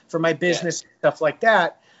 and for my business, stuff like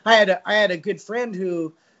that. I had a good friend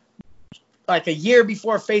who, like a year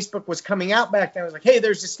before Facebook was coming out back then, was like, hey,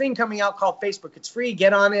 there's this thing coming out called Facebook. It's free.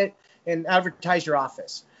 Get on it and advertise your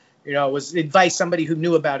office. Was advice somebody who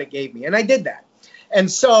knew about it gave me. And I did that.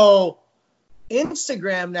 And so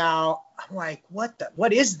Instagram now, I'm like, what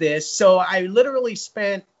is this? So I literally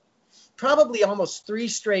spent probably almost 3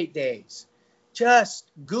 straight days just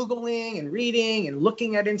Googling and reading and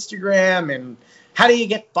looking at Instagram and how do you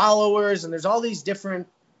get followers? And there's all these different,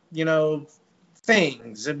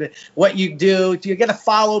 things. What you do got to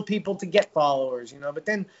follow people to get followers, but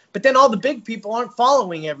then all the big people aren't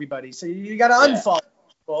following everybody. So you got to unfollow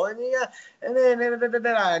people and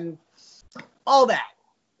then all that.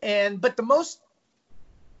 But the most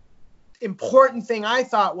important thing I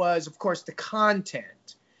thought was, of course, the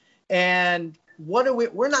content. And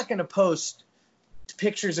we're not going to post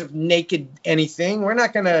pictures of naked anything. We're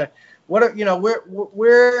not going to,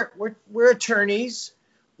 we're attorneys.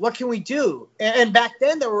 What can we do? And back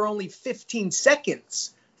then there were only 15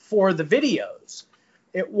 seconds for the videos.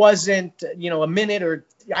 It wasn't, a minute or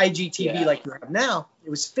IGTV like you have now. It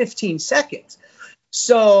was 15 seconds.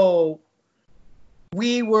 So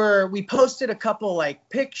we posted a couple like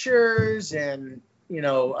pictures and,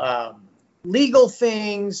 legal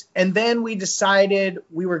things. And then we decided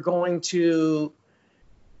we were going to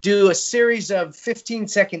do a series of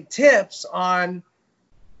 15-second tips on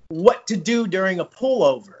what to do during a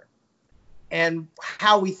pullover and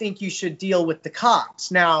how we think you should deal with the cops.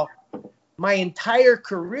 Now, my entire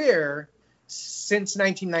career since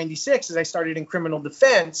 1996, as I started in criminal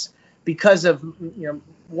defense, because of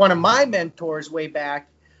one of my mentors way back,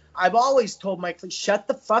 I've always told my clients, shut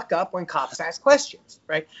the fuck up when cops ask questions,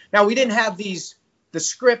 right? Now, we didn't have these the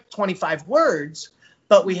script 25 words,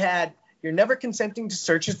 but we had, you're never consenting to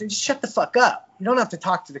searches, then just shut the fuck up. You don't have to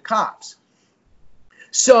talk to the cops.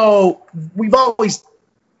 So we've always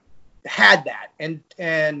had that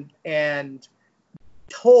and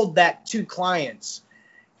told that to clients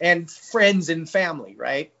and friends and family,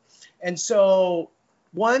 right? And so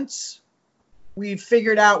once we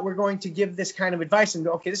figured out we're going to give this kind of advice and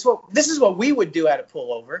go, okay, this is what we would do at a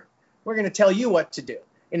pullover. We're going to tell you what to do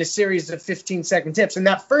in a series of 15-second tips. And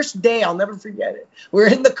that first day, I'll never forget it. We're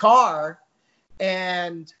in the car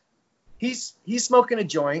and he's smoking a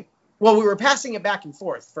joint. Well, we were passing it back and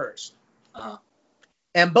forth first.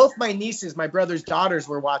 And both my nieces, my brother's daughters,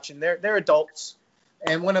 were watching. They're adults.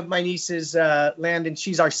 And one of my nieces, Landon,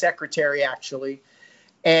 she's our secretary, actually.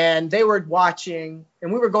 And they were watching,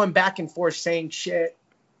 and we were going back and forth saying shit.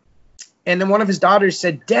 And then one of his daughters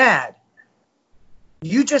said, Dad,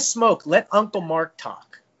 you just smoked. Let Uncle Mark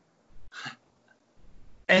talk.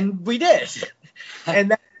 And we did.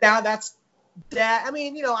 And now that's Dad. I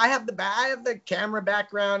mean, I have the camera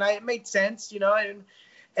background. It made sense,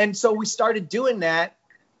 and so we started doing that.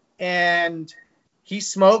 And he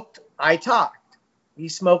smoked, I talked. He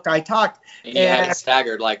smoked, I talked. And you had it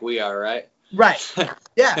staggered like we are, right? Right.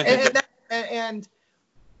 Yeah. and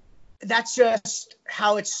that's just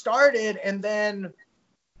how it started. And then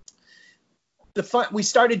we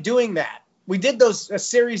started doing that. We did a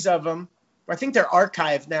series of them. I think they're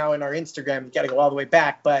archived now in our Instagram. You got to go all the way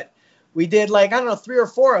back. But we did 3 or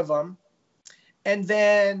 4 of them. And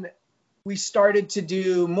then we started to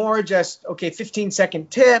do more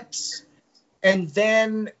 15-second tips. And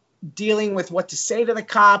then dealing with what to say to the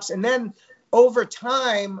cops. And then over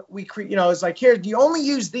time, we it's like, here, do you only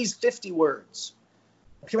use these 50 words?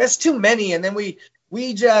 Okay, that's too many. And then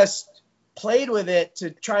we just played with it to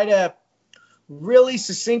try to really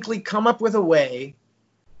succinctly come up with a way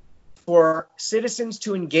for citizens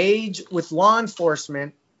to engage with law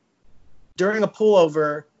enforcement during a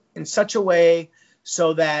pullover in such a way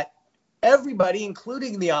so that everybody,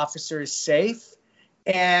 including the officer, is safe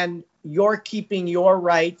and you're keeping your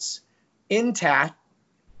rights intact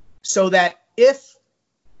so that if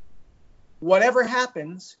whatever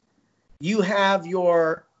happens, you have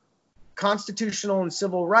your constitutional and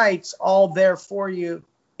civil rights all there for you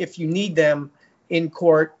if you need them in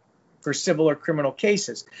court for civil or criminal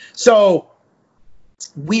cases. So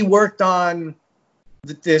we worked on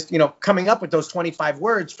this, coming up with those 25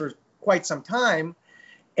 words for quite some time.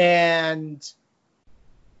 And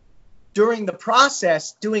during the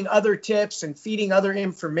process, doing other tips and feeding other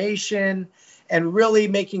information and really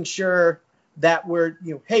making sure that we're,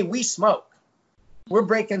 hey, we smoke. We're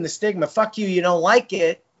breaking the stigma. Fuck you, you don't like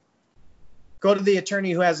it. Go to the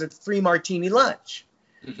attorney who has a free martini lunch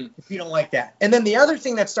if you don't like that. And then the other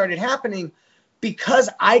thing that started happening, because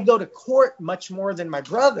I go to court much more than my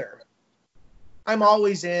brother, I'm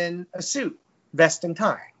always in a suit, vest and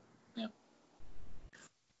tie.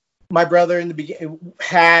 My brother in the beginning,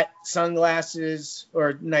 hat, sunglasses,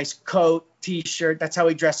 or nice coat, T-shirt. That's how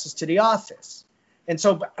he dresses to the office. And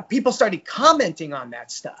so people started commenting on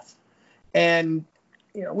that stuff. And,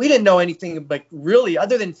 we didn't know anything but really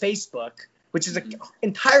other than Facebook, which is an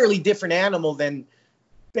entirely different animal than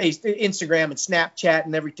Instagram and Snapchat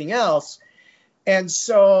and everything else. And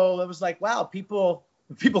so it was like, wow, people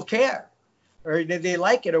care or they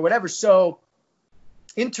like it or whatever. So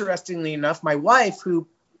interestingly enough, my wife, who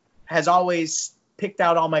has always picked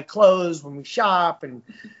out all my clothes when we shop and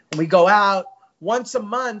when we go out once a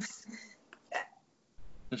month.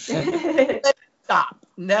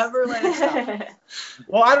 Never let it stop.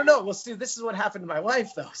 Well, I don't know. We'll see. This is what happened to my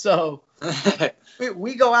wife, though. So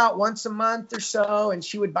we go out once a month or so, and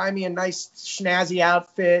she would buy me a nice snazzy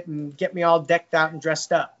outfit and get me all decked out and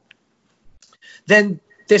dressed up. Then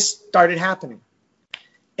this started happening.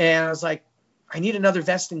 And I was like, I need another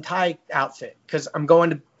vest and tie outfit because I'm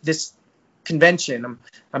going to this convention.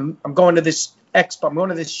 I'm going to this expo. I'm going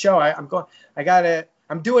to this show.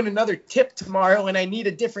 I'm doing another tip tomorrow and I need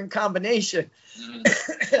a different combination.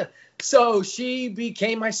 So she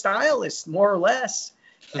became my stylist, more or less.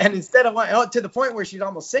 And instead of to the point where she's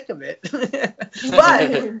almost sick of it,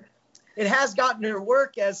 but it has gotten her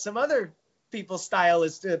work as some other people's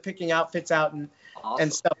stylists picking outfits out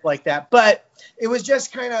and stuff like that. But it was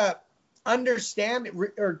just kind of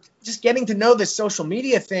just getting to know this social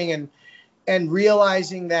media thing and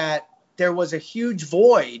realizing that there was a huge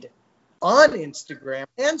void on Instagram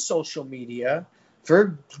and social media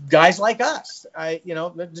for guys like us.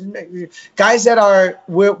 Guys that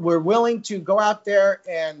we're willing to go out there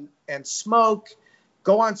and smoke,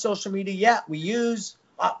 go on social media. Yeah, we use.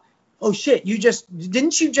 Oh shit!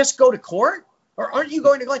 Didn't you just go to court? Or aren't you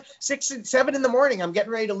going to like 6 and 7 in the morning? I'm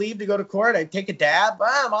getting ready to leave to go to court. I take a dab.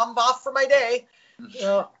 I'm off for my day.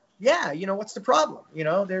 Yeah, what's the problem?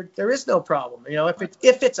 There is no problem.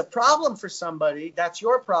 If it's a problem for somebody, that's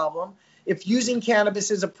your problem. If using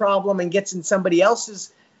cannabis is a problem and gets in somebody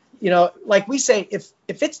else's, like we say, if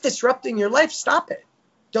it's disrupting your life, stop it.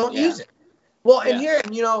 Don't use it. Well, and here,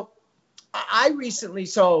 I recently,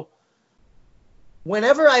 so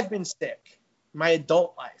whenever I've been sick, my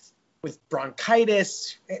adult life, with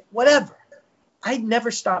bronchitis, whatever, I never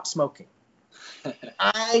stopped smoking.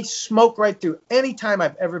 I smoke right through any time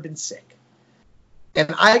I've ever been sick.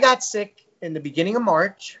 And I got sick in the beginning of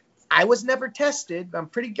March. I was never tested. I'm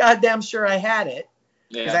pretty goddamn sure I had it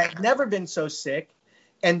because I had never been so sick.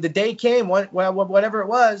 And the day came, whatever it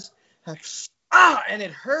was, and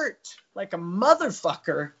it hurt like a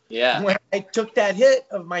motherfucker. Yeah. When I took that hit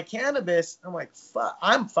of my cannabis, I'm like, fuck,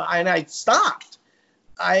 I'm fine. And I stopped.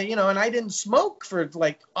 And I didn't smoke for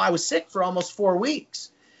I was sick for almost 4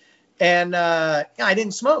 weeks. And I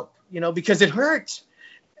didn't smoke, because it hurt.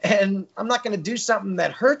 And I'm not going to do something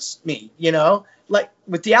that hurts me, like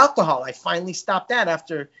with the alcohol. I finally stopped that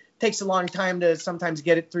after it takes a long time to sometimes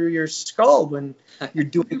get it through your skull when you're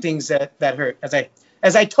doing things that hurt,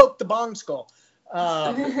 as I took the bong skull.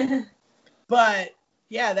 But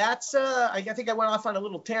yeah, that's I think I went off on a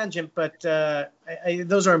little tangent, but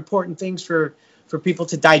those are important things for people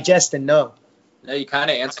to digest and know. No, you kind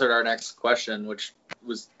of answered our next question, which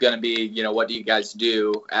was going to be, what do you guys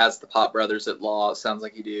do as the Pot Brothers at law? It sounds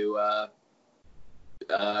like you do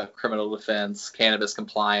criminal defense, cannabis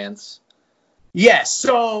compliance. Yes.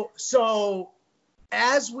 So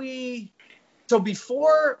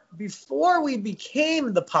before we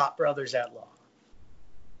became the Pot Brothers at law,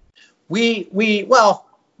 we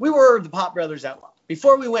were the Pot Brothers at law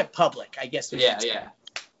before we went public, I guess. Yeah.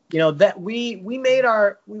 That we made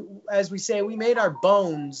our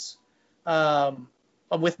bones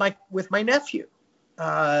with my nephew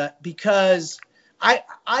because I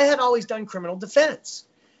had always done criminal defense,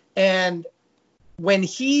 and when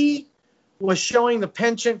he was showing the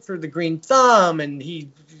penchant for the green thumb and he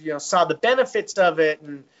saw the benefits of it,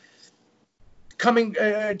 and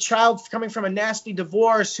a child coming from a nasty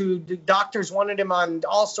divorce who the doctors wanted him on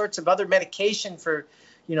all sorts of other medication for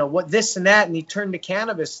what this and that, and he turned to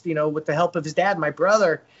cannabis, with the help of his dad, my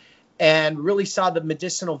brother, and really saw the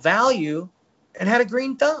medicinal value and had a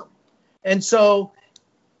green thumb. And so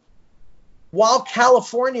while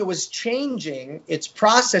California was changing its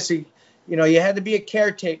processing, you had to be a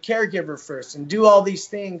caregiver first and do all these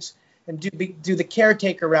things and do the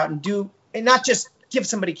caretaker route and not just give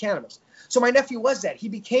somebody cannabis. So my nephew was that. He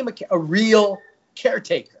became a real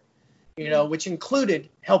caretaker, which included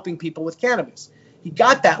helping people with cannabis. He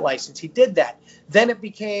got that license. He did that. Then it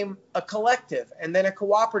became a collective and then a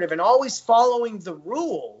cooperative, and always following the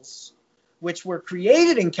rules which were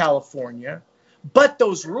created in California. But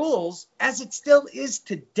those rules, as it still is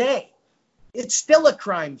today, it's still a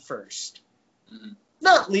crime first. Mm-hmm.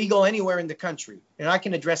 Not legal anywhere in the country. And I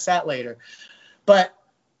can address that later. But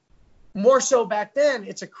more so back then,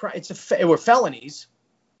 it were felonies.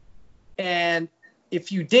 And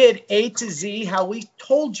if you did A to Z, how we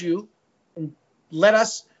told you, and let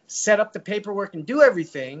us set up the paperwork and do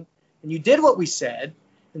everything, and you did what we said,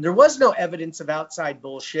 and there was no evidence of outside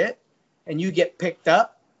bullshit, and you get picked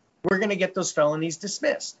up, we're going to get those felonies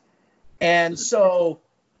dismissed. And so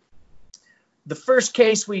the first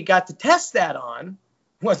case we got to test that on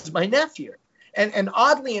was my nephew. And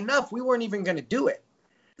oddly enough, we weren't even going to do it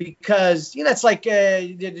because, it's like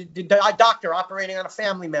the doctor operating on a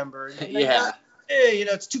family member.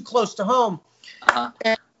 It's too close to home. Uh-huh.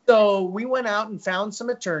 And so we went out and found some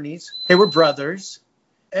attorneys. They were brothers.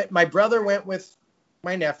 My brother went with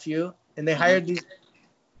my nephew, and they hired these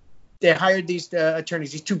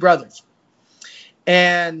attorneys, these two brothers.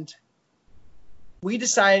 And we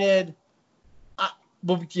decided,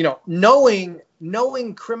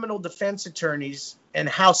 knowing criminal defense attorneys and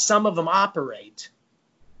how some of them operate,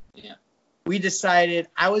 we decided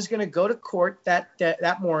I was going to go to court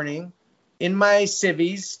that morning in my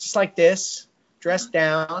civvies, just like this, dressed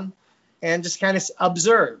down, and just kind of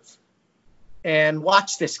observe and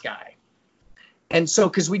watch this guy. And so,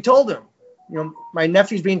 because we told him, my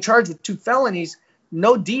nephew's being charged with 2 felonies,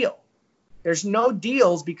 no deal. There's no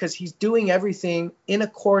deals because he's doing everything in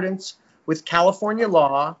accordance with California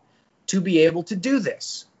law to be able to do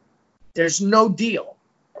this. There's no deal.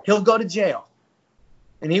 He'll go to jail.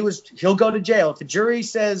 And he'll go to jail. If the jury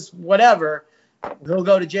says whatever, he'll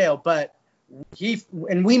go to jail. But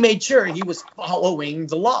we made sure he was following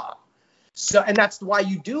the law. So, and that's why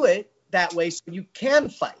you do it that way, so you can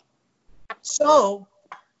fight. So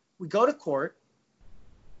we go to court,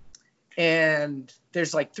 and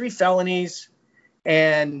there's like 3 felonies,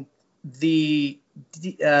 and the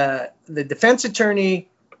defense attorney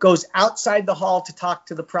goes outside the hall to talk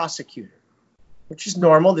to the prosecutor, which is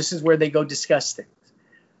normal. This is where they go discuss things.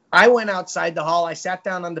 I went outside the hall. I sat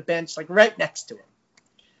down on the bench, like right next to him.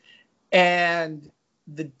 And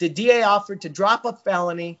the DA offered to drop 1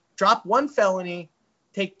 felony,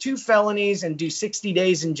 take 2 felonies, and do 60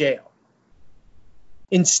 days in jail.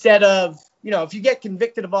 Instead of, if you get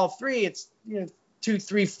convicted of all 3, it's 2,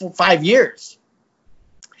 3, 4, 5 years.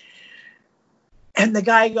 And the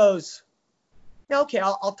guy goes, yeah, okay,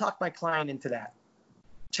 I'll talk my client into that.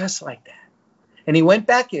 Just like that. And he went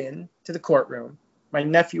back in to the courtroom. My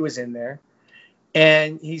nephew was in there.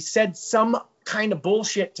 And he said some kind of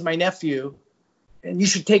bullshit to my nephew. And you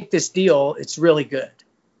should take this deal. It's really good.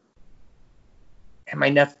 And my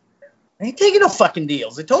nephew, I ain't taking no fucking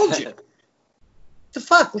deals. I told you. What the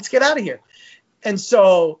fuck? Let's get out of here. And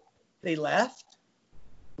so they left.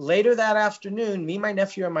 Later that afternoon, me, my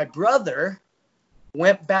nephew, and my brother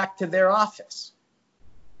went back to their office.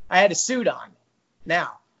 I had a suit on.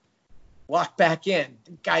 Now, walked back in.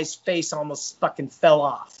 The guy's face almost fucking fell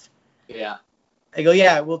off. Yeah. I go,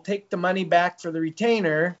 yeah, we'll take the money back for the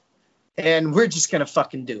retainer, and we're just going to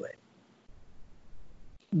fucking do it.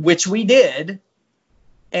 Which we did.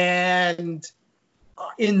 And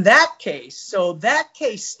in that case, so that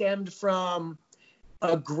case stemmed from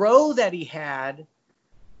a grow that he had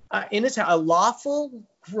in his house, a lawful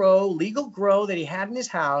grow, legal grow that he had in his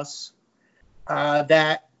house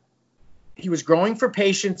that he was growing for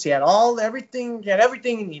patients. He had everything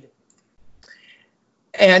he needed.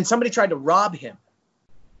 And somebody tried to rob him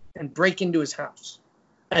and break into his house.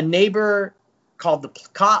 A neighbor called the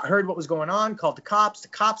cop, heard what was going on, called the cops. The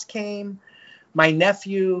cops came. My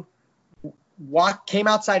nephew came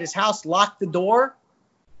outside his house, locked the door,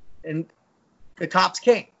 and the cops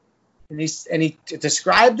came. And he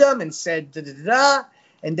described them and said, da-da-da-da,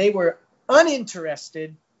 and they were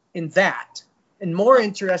uninterested in that and more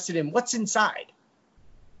interested in what's inside.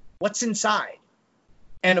 What's inside?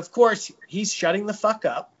 And, of course, he's shutting the fuck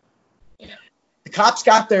up. Yeah. The cops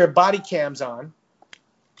got their body cams on.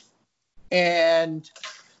 And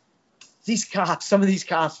these cops, some of these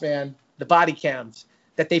cops, man, the body cams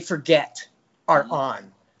that they forget are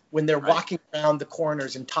on when they're walking around the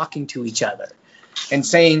corners and talking to each other and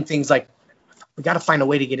saying things like, we got to find a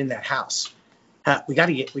way to get in that house. We got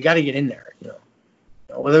to get in there.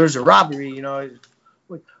 Well, there was a robbery, we got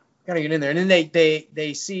to get in there. And then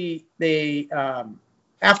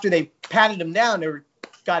after they patted him down, they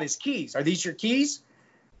got his keys. Are these your keys?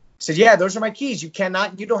 He said, yeah, those are my keys. You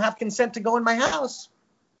don't have consent to go in my house.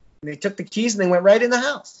 And they took the keys and they went right in the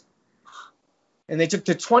house. And they took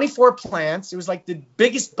the 24 plants. It was like the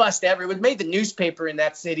biggest bust ever. It made the newspaper in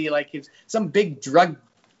that city like it was some big drug,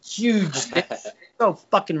 huge, so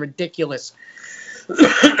fucking ridiculous.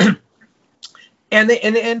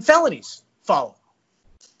 and felonies follow.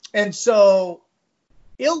 And so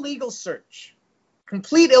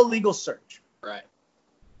complete illegal search. Right.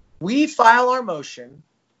 We file our motion.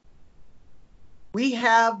 We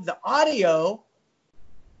have the audio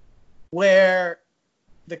where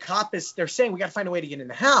the cop they're saying we got to find a way to get in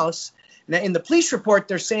the house. Now, in the police report,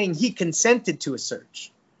 they're saying he consented to a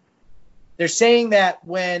search. They're saying that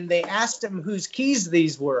when they asked him whose keys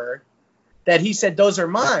these were, that he said, those are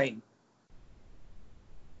mine.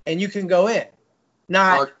 And you can go in.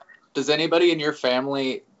 Mark, does anybody in your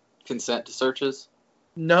family consent to searches?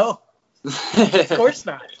 No, of course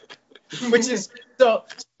not. Which is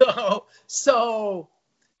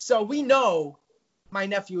so we know my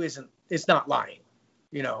nephew is not lying.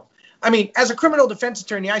 I mean, as a criminal defense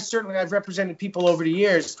attorney, I've represented people over the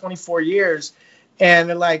years, 24 years, and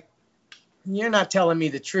they're like, you're not telling me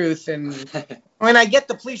the truth. And when I get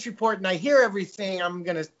the police report and I hear everything, I'm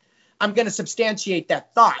gonna substantiate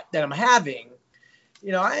that thought that I'm having.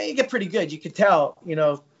 I get pretty good. You could tell.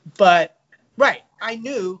 But right, I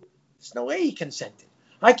knew there's no way he consented.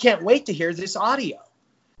 I can't wait to hear this audio.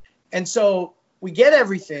 And so we get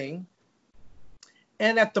everything.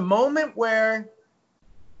 And at the moment where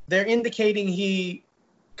they're indicating he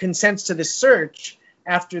consents to the search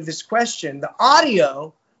after this question, the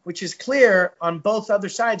audio, which is clear on both other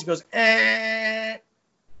sides, goes,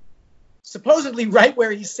 supposedly right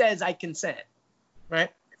where he says, I consent,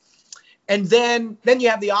 right? And then you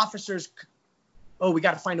have the officers, we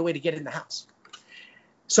got to find a way to get in the house.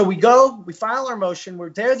 So we file our motion. We're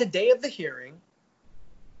there the day of the hearing.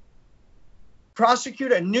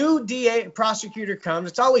 A new DA prosecutor comes.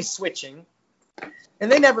 It's always switching. And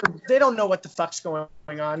they don't know what the fuck's going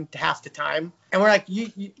on half the time. And we're like,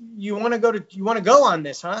 you want to go on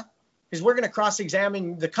this, huh? Because we're going to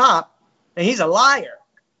cross-examine the cop And he's a liar.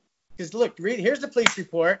 Because look, here's the police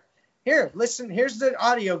report. Here, listen, here's the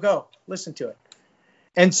audio. Go, listen to it.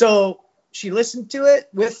 And so she listened to it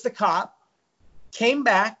with the cop, came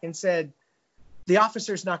back and said, the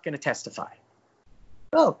officer's not going to testify.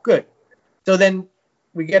 Oh, good. So then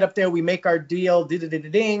we get up there, we make our deal,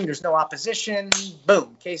 ding, there's no opposition,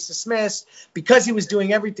 boom, case dismissed. Because he was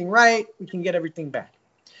doing everything right, we can get everything back.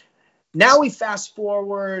 Now we fast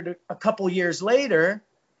forward a couple years later,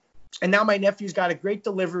 and now my nephew's got a great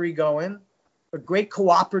delivery going, a great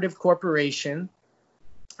cooperative corporation.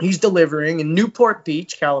 He's delivering in Newport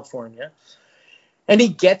Beach, California, and he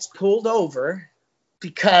gets pulled over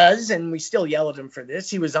because, and we still yell at him for this,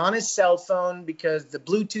 he was on his cell phone because the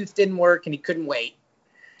Bluetooth didn't work and he couldn't wait.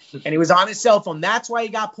 And he was on his cell phone. That's why he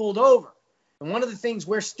got pulled over. And one of the things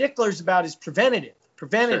we're sticklers about is preventative.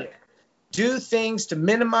 Sure. Do things to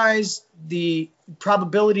minimize the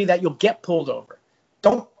probability that you'll get pulled over.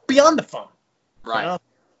 Don't be on the phone. Right. You know?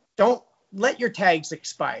 Don't let your tags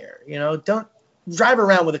expire. You know, don't drive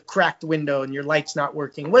around with a cracked window and your light's not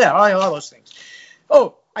working. Whatever, all those things.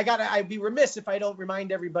 Oh, I'd be remiss if I don't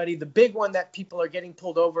remind everybody the big one that people are getting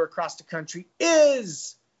pulled over across the country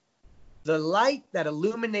is the light that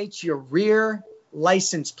illuminates your rear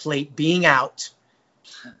license plate being out.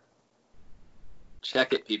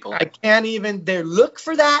 Check it, people. I can't even, they look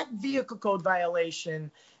for that vehicle code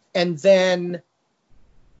violation and then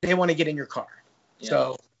they want to get in your car. Yeah.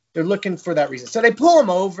 So they're looking for that reason. So they pull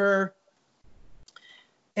him over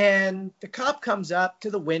and the cop comes up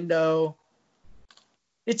to the window.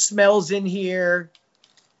 It smells in here.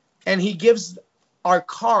 And he gives our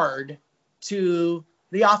card to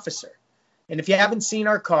the officer. And if you haven't seen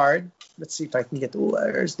our card, let's see if I can get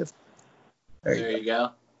where's the, there you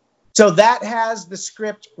go. So that has the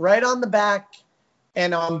script right on the back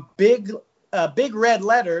and on big red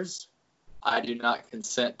letters. I do not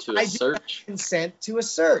consent to a search. I do not consent to a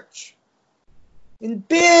search. In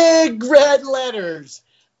big red letters.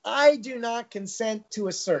 I do not consent to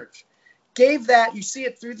a search. Gave that, you see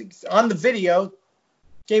it on the video,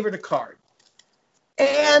 gave her the card.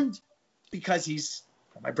 And because he's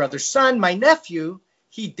my brother's son, my nephew,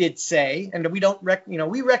 he did say, and we don't,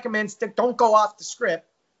 we recommend don't go off the script,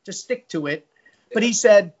 just stick to it. But he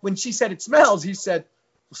said, when she said it smells, he said,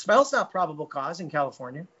 well, smell's not probable cause in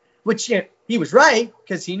California, which he was right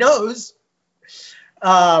because he knows.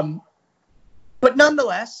 But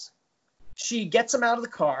nonetheless, she gets him out of the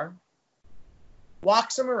car,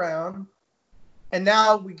 walks him around, and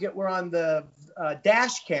now we're on the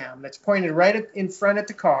dash cam that's pointed right in front at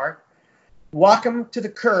the car. Walk him to the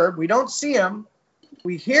curb. We don't see him.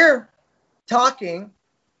 We hear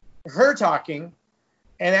her talking,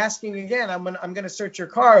 and asking again, I'm going to search your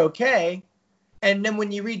car, okay? And then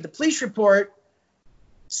when you read the police report,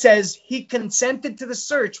 says he consented to the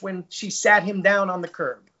search when she sat him down on the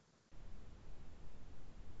curb.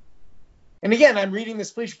 And again, I'm reading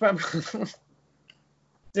this police report.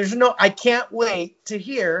 I can't wait to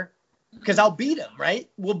hear, because I'll beat him, right?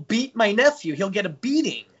 We'll beat my nephew. He'll get a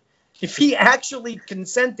beating. If he actually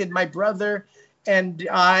consented, my brother and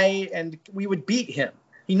we would beat him.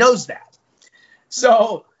 He knows that.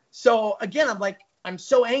 So again, I'm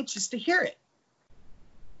so anxious to hear it.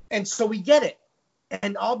 And so we get it.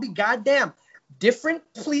 And I'll be goddamn. Different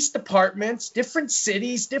police departments, different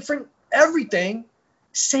cities, different everything.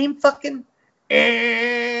 Same fucking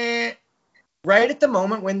right at the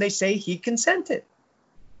moment when they say he consented.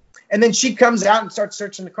 And then she comes out and starts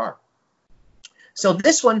searching the car. So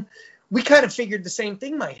this one, we kind of figured the same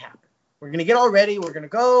thing might happen. We're going to get all ready. We're going to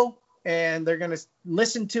go. And they're going to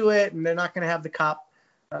listen to it. And they're not going to have the cop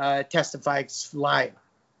testify lying.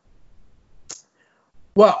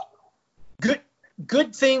 Well,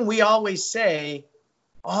 good thing we always say,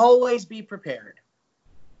 always be prepared.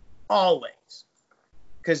 Always.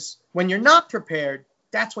 Because when you're not prepared,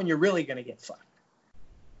 that's when you're really going to get fucked.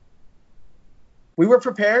 We were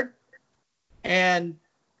prepared and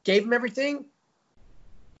gave them everything.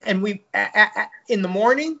 And we, in the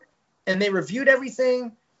morning, and they reviewed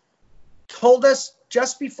everything, told us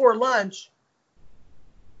just before lunch,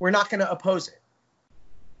 we're not going to oppose it.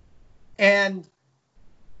 And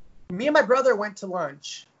me and my brother went to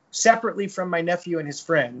lunch separately from my nephew and his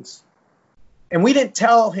friends. And we didn't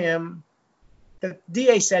tell him that the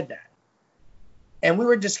DA said that. And we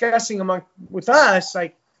were discussing with us,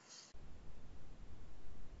 like,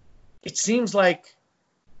 it seems like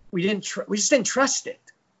we just didn't trust it.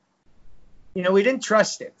 We didn't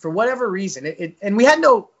trust it for whatever reason. And we had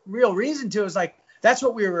no real reason to. It was like, that's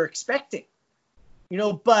what we were expecting.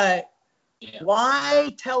 But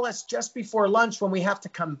why tell us just before lunch when we have to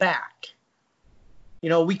come back? You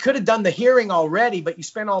know, we could have done the hearing already, but you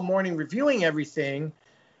spent all morning reviewing everything.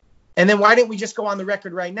 And then why didn't we just go on the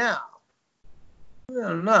record right now? I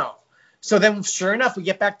don't know. So then sure enough, we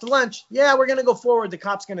get back to lunch. Yeah, we're going to go forward. The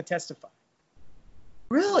cop's going to testify.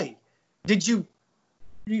 Really? Did you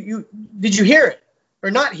hear it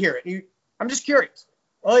or not hear it? I'm just curious.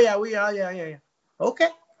 Oh, yeah, yeah. Okay.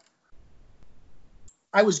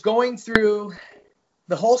 I was going through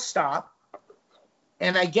the whole stop,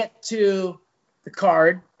 and I get to the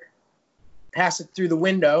card, pass it through the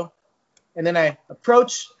window, and then I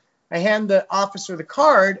hand the officer the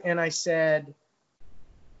card, and I said,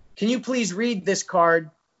 can you please read this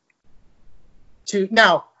card to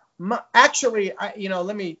now? Actually,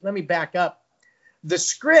 let me back up. The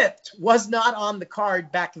script was not on the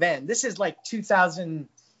card back then. This is like 2000.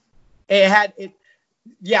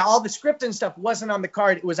 All the script and stuff wasn't on the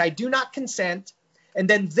card. It was, I do not consent. And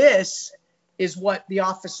then this is what the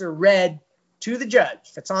officer read to the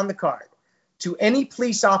judge that's on the card. To any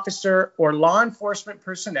police officer or law enforcement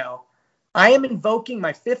personnel, I am invoking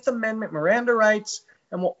my Fifth Amendment Miranda rights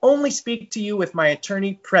and will only speak to you with my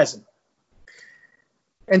attorney present.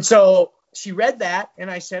 And so she read that,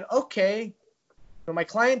 and I said, okay, so my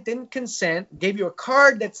client didn't consent, gave you a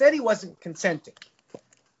card that said he wasn't consenting.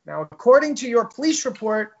 Now, according to your police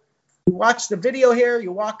report, you watch the video here,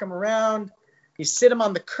 you walk him around, you sit him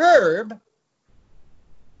on the curb.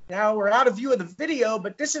 Now, we're out of view of the video,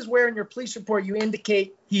 but this is where in your police report you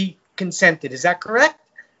indicate he consented. Is that correct?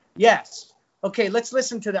 Yes. Okay, let's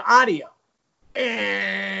listen to the audio.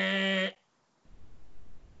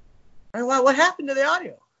 What happened to the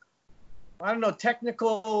audio? I don't know.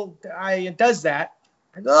 Technical, it does that.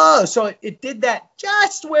 I go, oh, so it did that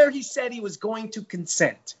just where he said he was going to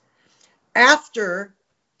consent. After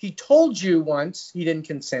he told you once he didn't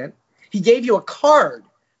consent, he gave you a card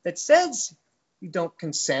that says you don't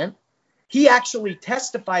consent. He actually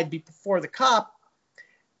testified before the cop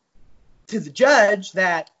to the judge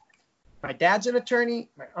that my dad's an attorney,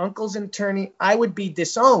 my uncle's an attorney. I would be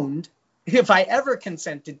disowned if I ever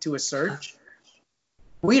consented to a search.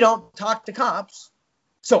 We don't talk to cops.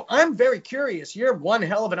 So I'm very curious. You're one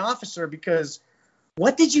hell of an officer, because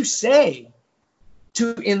what did you say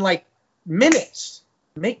to, in like minutes,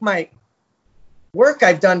 make my work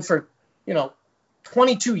I've done for,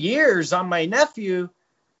 22 years on my nephew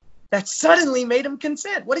that suddenly made him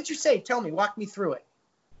consent? What did you say? Tell me, walk me through it.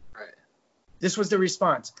 Right. This was the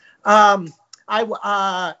response. You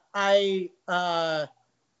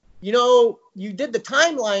did the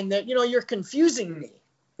timeline that, you're confusing me.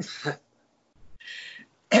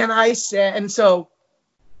 And I said, and so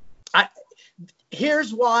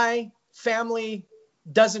here's why family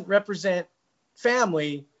doesn't represent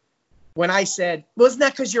family. When I said, well, isn't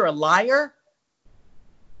that because you're a liar?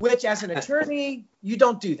 Which, as an attorney, you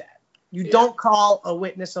don't do that. You don't call a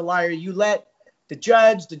witness a liar. You let the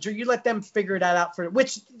judge, the jury, you let them figure that out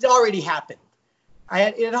which already happened.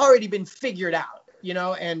 It had already been figured out,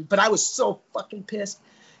 but I was so fucking pissed.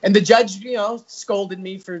 And the judge, scolded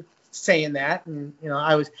me for saying that. And,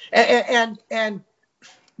 I was, and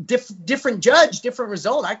different judge, different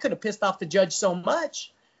result. I could have pissed off the judge so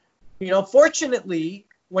much. Fortunately,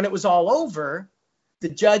 when it was all over, the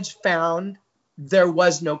judge found there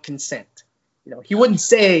was no consent. He wouldn't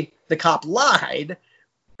say the cop lied,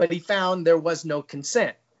 but he found there was no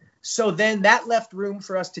consent. So then that left room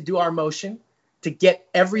for us to do our motion to get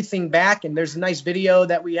everything back. And there's a nice video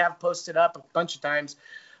that we have posted up a bunch of times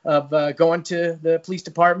of going to the police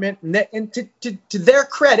department. And to their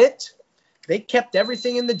credit, they kept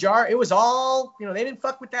everything in the jar. It was all, they didn't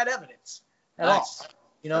fuck with that evidence at all.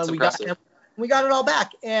 That's we got it all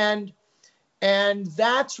back. And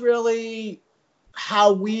that's really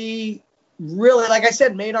how we really, like I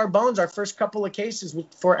said, made our bones our first couple of cases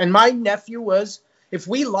and my nephew was, if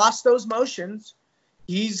we lost those motions,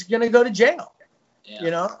 he's going to go to jail.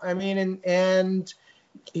 Yeah. And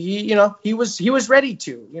he was ready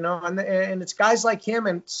to, and it's guys like him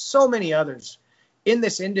and so many others in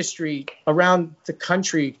this industry around the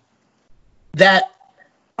country that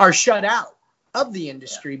are shut out of the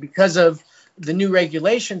industry because of the new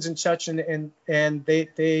regulations and such, and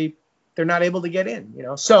they're not able to get in,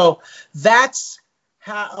 So that's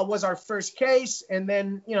how was our first case. And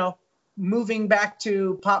then, moving back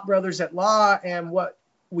to Pop Brothers at Law and what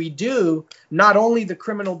we do, not only the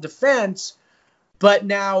criminal defense, but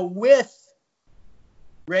now with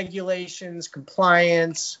regulations,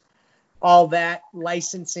 compliance, all that,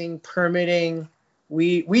 licensing, permitting,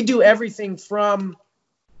 we do everything from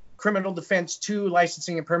criminal defense to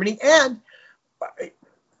licensing and permitting. And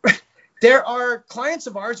there are clients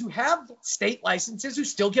of ours who have state licenses who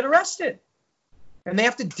still get arrested. and they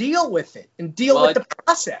have to deal with it and deal with the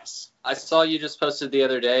process. I saw you just posted the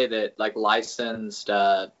other day that like licensed,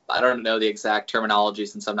 I don't know the exact terminology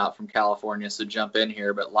since I'm not from California, so jump in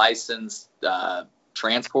here, but licensed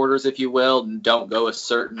transporters, if you will, don't go a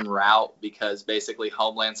certain route because basically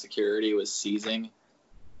Homeland Security was seizing.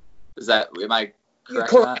 Am I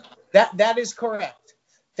correct on that? That is correct.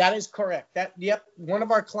 That is correct. One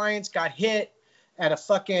of our clients got hit at a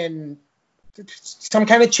fucking some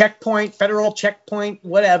kind of checkpoint, federal checkpoint,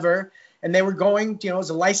 whatever. And they were going, as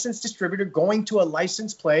a licensed distributor going to a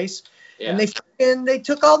licensed place, and they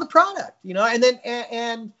took all the product, and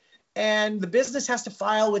then and the business has to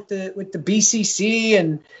file with the BCC,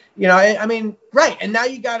 and right. And now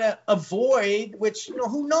you got to avoid, which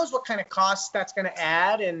who knows what kind of costs that's going to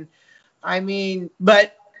add, and and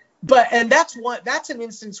that's an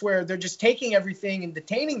instance where they're just taking everything and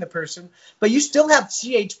detaining the person, but you still have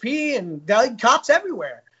CHP and cops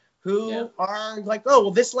everywhere who are like, oh,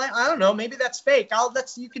 well, I don't know, maybe that's fake.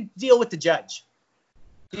 You can deal with the judge.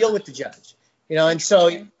 And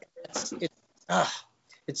so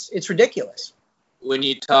it's ridiculous. When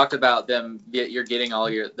you talked about them, you're getting all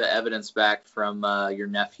the evidence back from your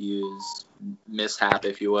nephew's mishap,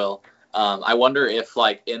 if you will. I wonder if,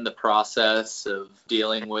 like, in the process of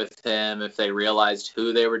dealing with him, if they realized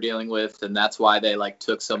who they were dealing with, and that's why they, like,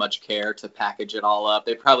 took so much care to package it all up.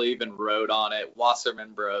 They probably even wrote on it,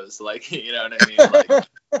 Wasserman Bros, like, you know what I mean? Like,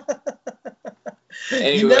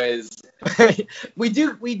 anyways. We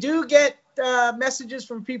do get messages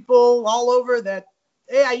from people all over that,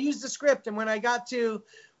 hey, I used the script, and when I got to,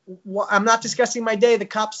 I'm not discussing my day, the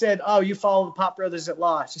cop said, oh, you follow the Pop Brothers at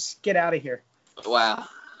law. Just get out of here. Wow.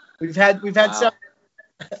 We've had some.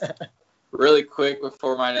 Really quick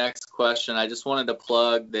before my next question, I just wanted to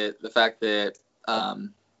plug the fact that so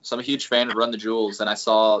I'm a huge fan of Run the Jewels, and I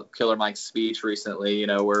saw Killer Mike's speech recently.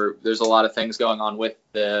 Where there's a lot of things going on with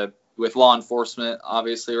law enforcement,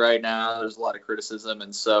 obviously right now. There's a lot of criticism,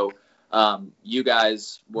 and so you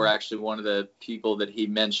guys were actually one of the people that he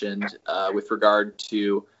mentioned with regard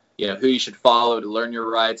to who you should follow to learn your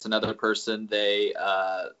rights. Another person they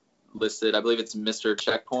listed, I believe it's Mr.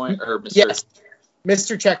 Checkpoint or Mr. Yes,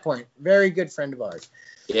 Mr. Checkpoint, very good friend of ours.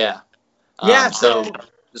 Yeah. So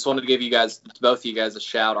just wanted to give both of you guys a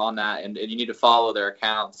shout on that, and you need to follow their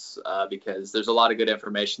accounts because there's a lot of good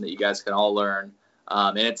information that you guys can all learn.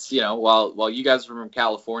 And it's, while you guys are from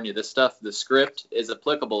California, this stuff, the script is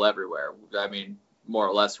applicable everywhere. I mean, more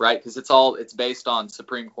or less, right? Because it's based on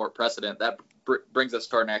Supreme Court precedent. That brings us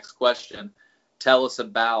to our next question. Tell us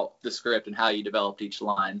about the script and how you developed each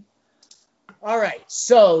line. All right,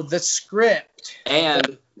 so the script.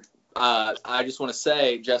 And I just want to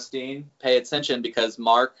say, Justine, pay attention because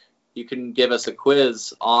Mark, you can give us a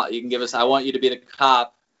quiz. I want you to be the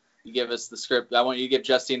cop. You give us the script. I want you to give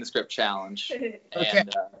Justine the script challenge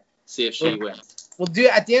and see if she wins. We'll do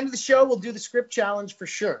at the end of the show. We'll do the script challenge for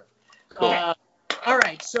sure. Cool. All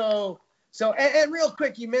right, so real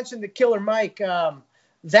quick, you mentioned the Killer Mike.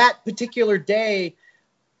 That particular day,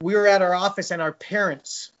 we were at our office and our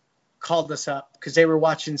parents called us up because they were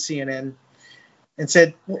watching CNN and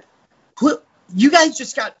said, you guys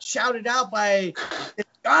just got shouted out by this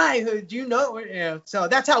guy who, do you know? So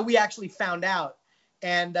that's how we actually found out.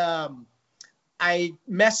 And I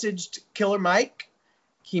messaged Killer Mike.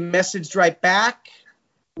 He messaged right back.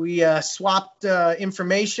 We swapped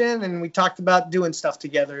information, and we talked about doing stuff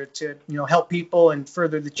together to help people and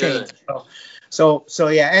further the change. So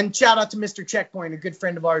yeah, and shout out to Mr. Checkpoint, a good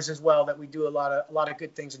friend of ours as well, that we do a lot of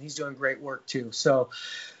good things, and he's doing great work too. So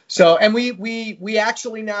and we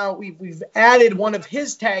actually now we've added one of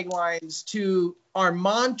his taglines to our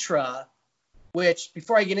mantra, which,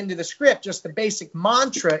 before I get into the script, just the basic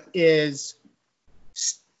mantra is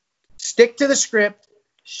stick to the script,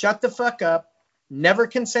 shut the fuck up, never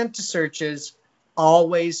consent to searches,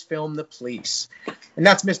 always film the police. And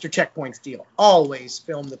that's Mr. Checkpoint's deal. Always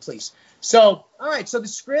film the police. So, all right, so the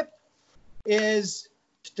script is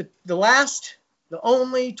the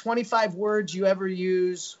only 25 words you ever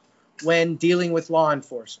use when dealing with law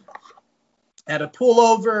enforcement. At a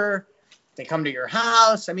pullover, they come to your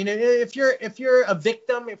house. I mean, if you're a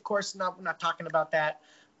victim, of course, we're not talking about that,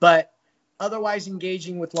 but otherwise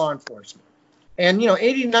engaging with law enforcement. And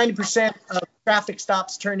 80 to 90% of traffic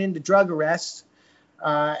stops turn into drug arrests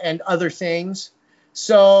and other things.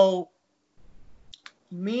 So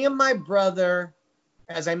me and my brother,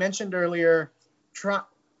 as I mentioned earlier,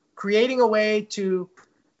 creating a way to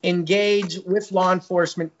engage with law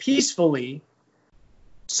enforcement peacefully,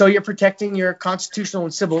 so you're protecting your constitutional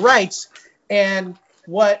and civil rights. And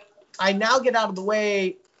what I now get out of the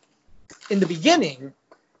way in the beginning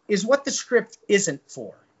is what the script isn't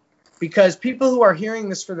for. because people who are hearing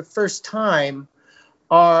this for the first time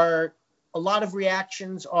a lot of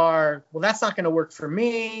reactions are, well, that's not going to work for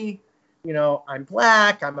me. You know, I'm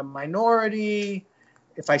black, I'm a minority.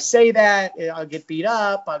 If I say that, I'll get beat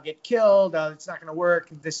up, I'll get killed, it's not going to work,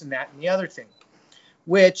 this and that and the other thing.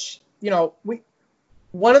 Which, you know,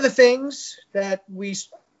 one of the things that we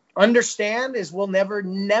understand is we'll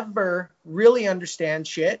never really understand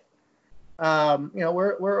shit. You know,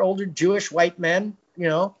 we're older Jewish white men, you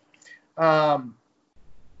know,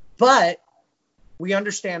 but we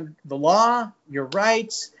understand the law, your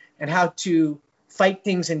rights, and how to fight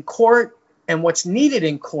things in court and what's needed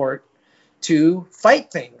in court to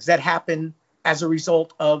fight things that happen as a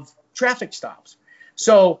result of traffic stops.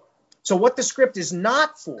 So what the script is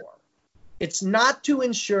not for, it's not to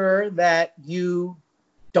ensure that you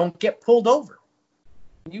don't get pulled over.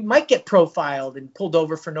 You might get profiled and pulled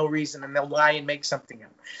over for no reason, and they'll lie and make something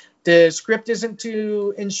up. The script isn't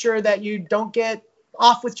to ensure that you don't get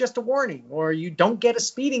off with just a warning, or you don't get a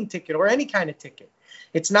speeding ticket or any kind of ticket.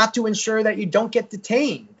 It's not to ensure that you don't get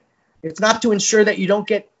detained. It's not to ensure that you don't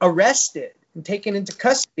get arrested and taken into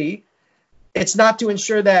custody. It's not to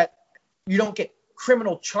ensure that you don't get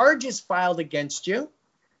criminal charges filed against you.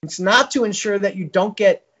 It's not to ensure that you don't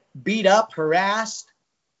get beat up, harassed,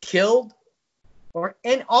 killed,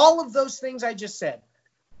 and all of those things I just said.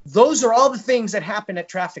 Those are all the things that happen at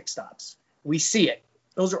traffic stops. We see it.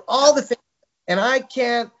 Those are all the things. And I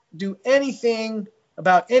can't do anything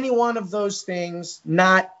about any one of those things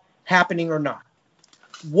not happening or not.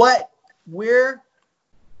 What we're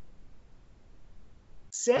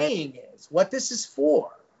saying is, what this is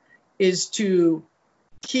for, is to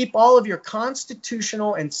keep all of your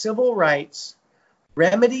constitutional and civil rights,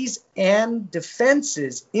 remedies, and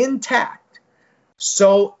defenses intact.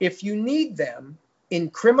 So if you need them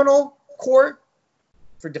in criminal court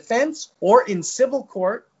for defense or in civil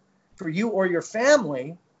court for you or your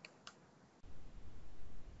family,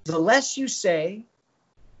 the less you say,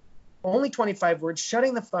 only 25 words,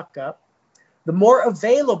 shutting the fuck up, the more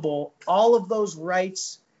available all of those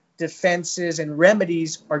rights, defenses, and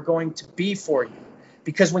remedies are going to be for you.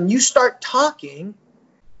 Because when you start talking,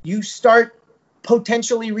 you start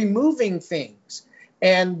potentially removing things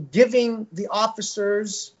and giving the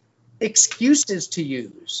officers excuses to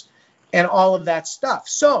use and all of that stuff.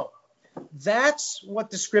 So that's what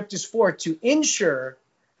the script is for, to ensure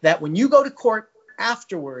that when you go to court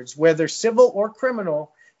afterwards, whether civil or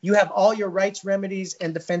criminal, you have all your rights, remedies,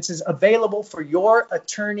 and defenses available for your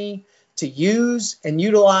attorney to use and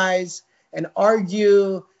utilize and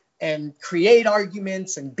argue and create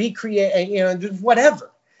arguments and be creative, you know, whatever.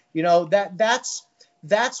 You know,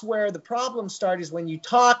 that's where the problems start, is when you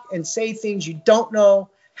talk and say things you don't know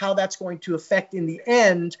how that's going to affect in the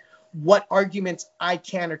end what arguments I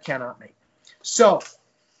can or cannot make. So,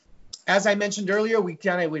 as I mentioned earlier, we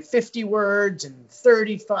kind of with 50 words and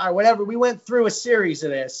 35, whatever. We went through a series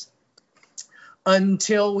of this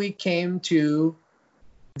until we came to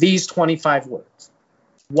these 25 words.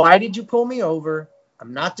 Why did you pull me over?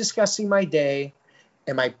 I'm not discussing my day.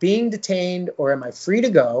 Am I being detained or am I free to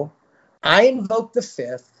go? I invoke the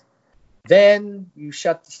fifth. Then you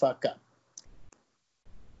shut the fuck up.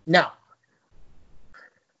 Now,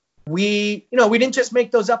 we didn't just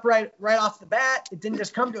make those up right off the bat. It didn't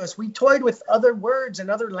just come to us. We toyed with other words and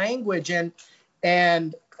other language.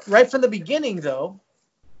 And right from the beginning, though,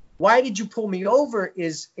 why did you pull me over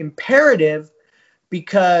is imperative,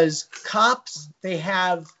 because cops, they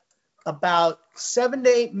have about 7 to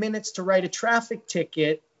 8 minutes to write a traffic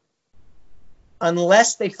ticket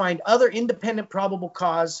unless they find other independent probable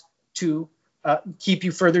cause to keep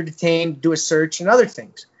you further detained, do a search, and other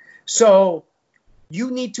things. So you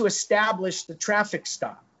need to establish the traffic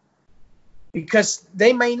stop, because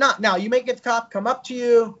they may not. Now, you may get the cop come up to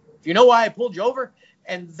you. Do you know why I pulled you over?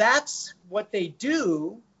 And that's what they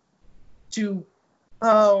do to,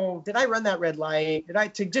 oh, did I run that red light?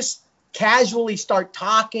 To just casually start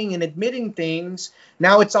talking and admitting things.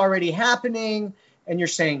 Now it's already happening and you're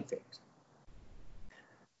saying things.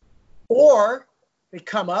 Or they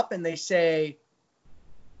come up and they say,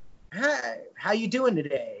 "Hi, how you doing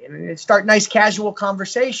today?" And they start nice casual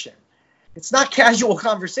conversation. It's not casual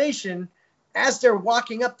conversation. As they're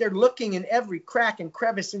walking up, they're looking in every crack and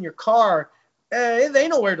crevice in your car. They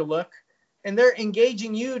know where to look. And they're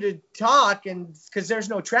engaging you to talk, and because there's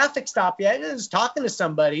no traffic stop yet, they're just talking to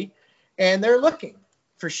somebody, and they're looking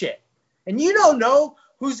for shit. And you don't know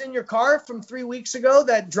who's in your car from 3 weeks ago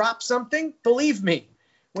that dropped something. Believe me,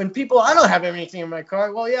 when people, I don't have anything in my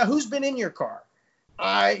car. Well, yeah, who's been in your car?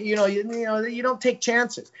 You don't take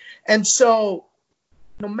chances. And so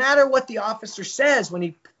no matter what the officer says when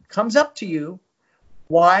he comes up to you,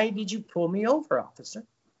 why did you pull me over, officer?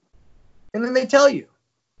 And then they tell you.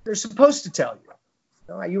 They're supposed to tell you.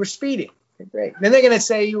 Oh, you were speeding. Okay, great. Then they're going to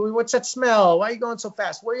say, what's that smell? Why are you going so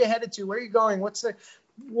fast? Where are you headed to? Where are you going? What's the,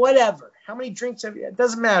 whatever. How many drinks have you? It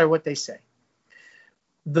doesn't matter what they say.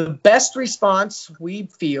 The best response we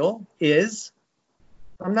feel is,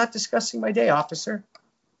 I'm not discussing my day, officer.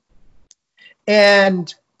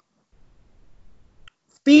 And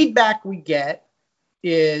feedback we get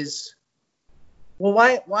is, well,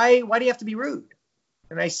 why do you have to be rude?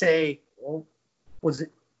 And I say, well, was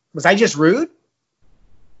I just rude?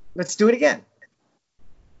 Let's do it again.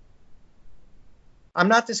 I'm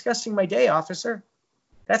not discussing my day, officer.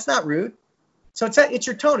 That's not rude. So it's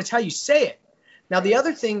your tone. It's how you say it. Now, the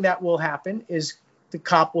other thing that will happen is the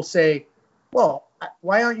cop will say, well,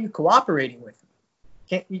 why aren't you cooperating with me?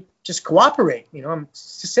 Can't you just cooperate?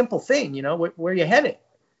 It's a simple thing. Where are you headed?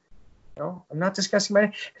 I'm not discussing my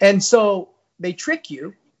day. And so they trick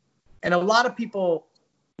you. And a lot of people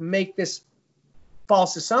make this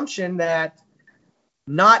false assumption that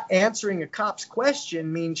not answering a cop's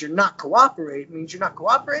question means you're not cooperating. Means you're not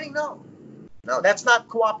cooperating? No, that's not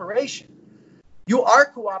cooperation. You are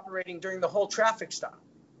cooperating during the whole traffic stop.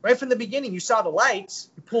 Right from the beginning, you saw the lights,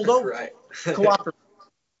 you pulled over, right. Cooperated.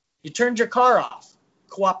 You turned your car off,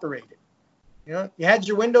 cooperated. You had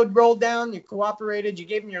your window rolled down, you cooperated. You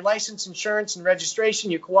gave him your license, insurance, and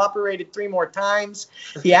registration. You cooperated 3 more times.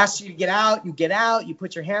 He asked you to get out. You get out. You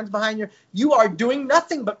put your hands behind you are doing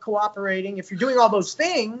nothing but cooperating. If you're doing all those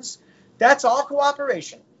things, that's all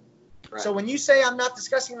cooperation. Right. So when you say, I'm not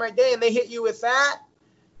discussing my day, and they hit you with that,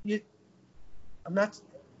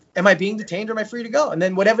 am I being detained or am I free to go? And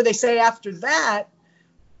then whatever they say after that,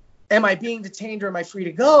 am I being detained or am I free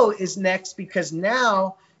to go, is next, because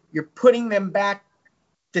now you're putting them back.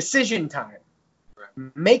 Decision time.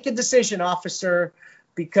 Right. Make a decision, officer,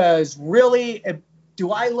 because really,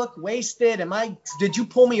 do I look wasted? Did you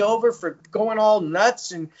pull me over for going all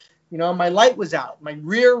nuts? And, my light was out. My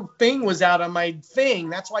rear thing was out on my thing.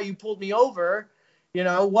 That's why you pulled me over. In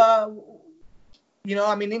your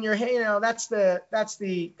head, that's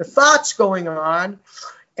the thoughts going on,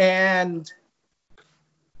 and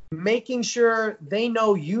making sure they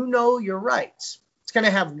know your rights. It's going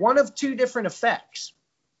to have one of 2 different effects.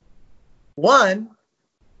 One,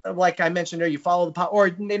 like I mentioned, you follow the or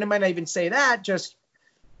they might not even say that. Just,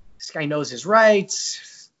 this guy knows his rights.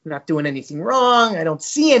 Not doing anything wrong. I don't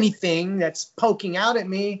see anything that's poking out at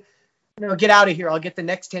me. Get out of here. I'll get the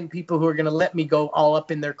next 10 people who are going to let me go all up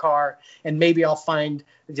in their car, and maybe I'll find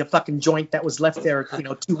the fucking joint that was left there,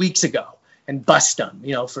 2 weeks ago, and bust them,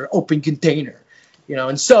 for open container,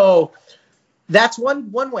 and so that's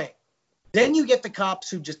one way. Then you get the cops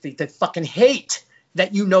who just they fucking hate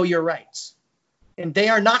that your rights, and they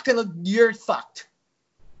are not going to, you're fucked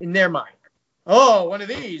in their mind. Oh, one of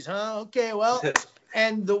these, huh? Okay, well,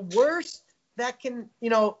 and the worst that can,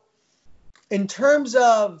 in terms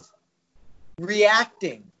of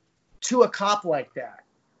reacting to a cop like that,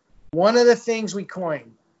 one of the things we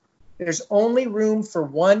coined, there's only room for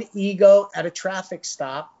one ego at a traffic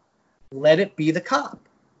stop. Let it be the cop.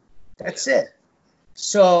 That's it.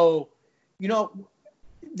 So,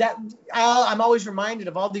 that I'm always reminded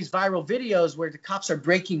of all these viral videos where the cops are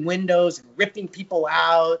breaking windows and ripping people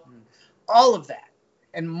out and all of that.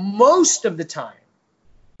 And most of the time,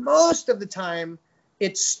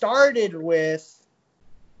 it started with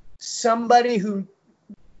somebody who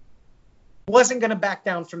wasn't going to back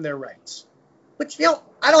down from their rights. Which,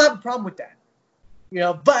 I don't have a problem with that.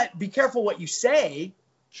 But be careful what you say.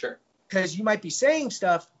 Sure. Because you might be saying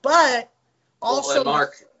stuff, but also... Well,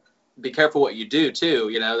 Mark, be careful what you do,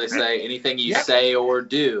 too. They say anything you say or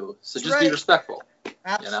do. So just be respectful.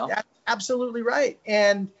 Absolutely right.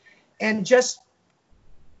 And just...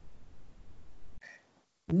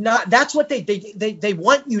 that's what they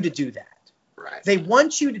want you to do that. Right. They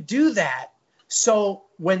want you to do that. So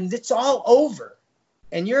when it's all over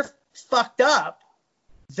and you're fucked up,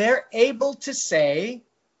 they're able to say,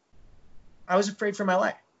 I was afraid for my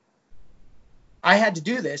life. I had to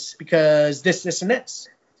do this because this, and this.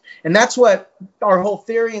 And that's what our whole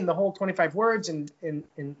theory and the whole 25 words and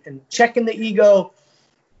checking the ego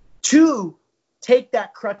to take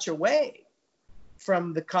that crutch away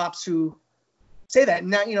from the cops who say that.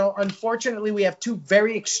 Now, unfortunately, we have 2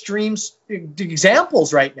 very extreme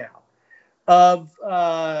examples right now of,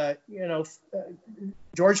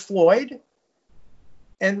 George Floyd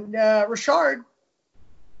and Rashard,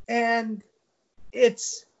 and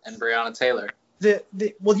it's... And Breonna Taylor.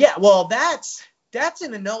 That's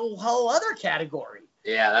in a whole other category.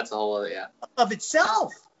 Yeah, that's a whole other, of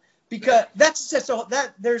itself, because that's just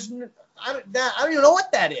that there's I don't even know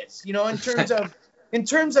what that is, in terms of in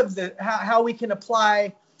terms of how we can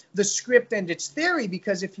apply the script and its theory,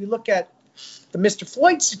 because if you look at the Mr.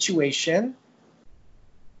 Floyd situation,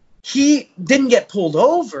 he didn't get pulled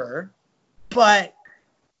over, but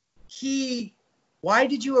why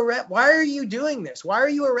did you arrest? Why are you doing this? Why are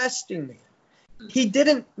you arresting me? He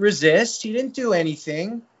didn't resist. He didn't do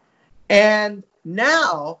anything. And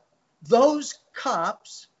now those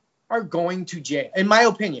cops are going to jail, in my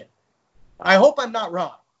opinion. I hope I'm not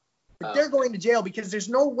wrong. But they're going to jail because there's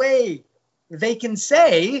no way they can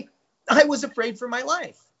say, I was afraid for my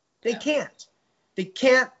life. They can't. They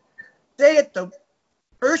can't say it. The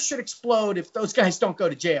earth should explode if those guys don't go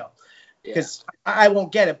to jail. Because I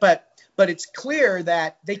won't get it. But it's clear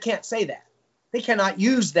that they can't say that. They cannot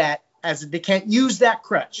use that they can't use that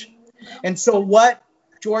crutch. And so what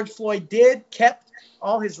George Floyd did, kept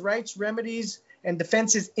all his rights, remedies, and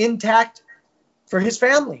defenses intact for his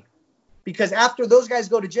family. Because after those guys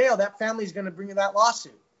go to jail, that family is going to bring that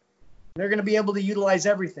lawsuit. They're going to be able to utilize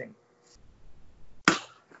everything.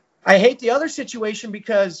 I hate the other situation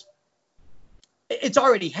because it's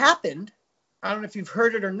already happened. I don't know if you've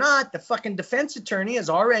heard it or not. The fucking defense attorney he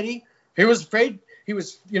was afraid. He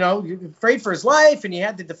was, afraid for his life, and he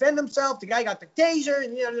had to defend himself. The guy got the taser,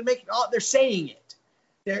 and they're saying it.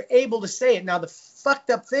 They're able to say it. Now, the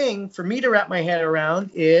fucked up thing for me to wrap my head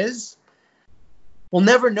around is we'll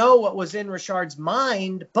never know what was in Rashard's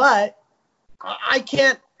mind, but I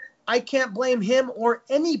can't blame him or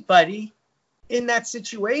anybody in that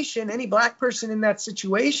situation, any black person in that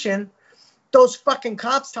situation. Those fucking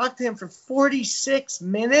cops talked to him for 46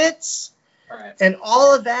 minutes and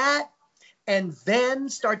all of that, and then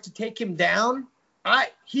start to take him down. Why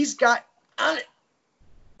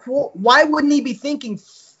wouldn't he be thinking,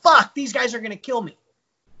 fuck, these guys are going to kill me?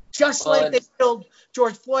 Just like they killed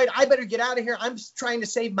George Floyd. I better get out of here. I'm trying to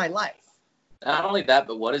save my life. Not only that,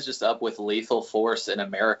 but what is just up with lethal force in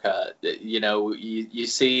America? You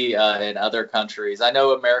see in other countries. I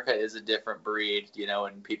know America is a different breed,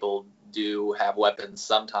 and people do have weapons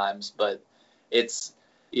sometimes, but it's,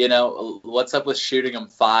 what's up with shooting them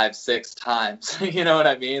 5-6 times? You know what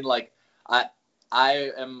I mean? Like, I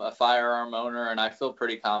am a firearm owner, and I feel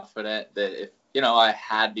pretty confident that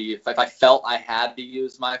if I felt I had to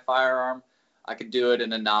use my firearm, I could do it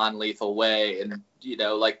in a non-lethal way. And,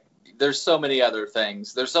 there's so many other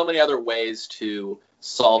things. There's so many other ways to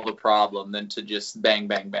solve a problem than to just bang,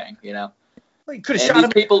 bang, bang, Well, you could have shot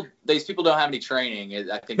him. These people don't have any training,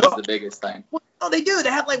 I think is the biggest thing. Well, they do. They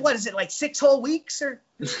have 6 whole weeks or?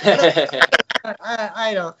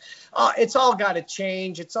 I don't. It's all got to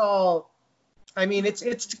change. It's all,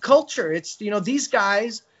 it's the culture. It's, these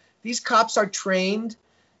guys, these cops are trained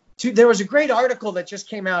to, there was a great article that just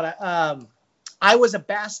came out. I Was a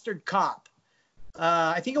Bastard Cop.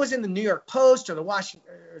 I think it was in the New York Post or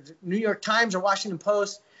the New York Times or Washington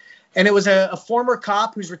Post. And it was a former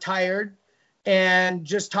cop who's retired and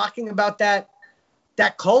just talking about that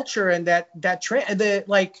culture and that trend,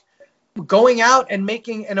 going out and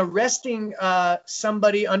making and arresting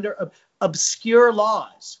somebody under obscure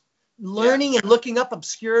laws, learning and looking up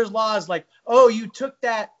obscure laws. Like, oh, you took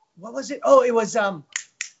that. What was it? Oh, it was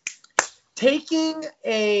taking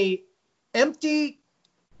a empty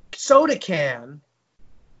soda can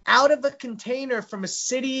out of a container from a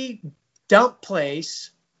city dump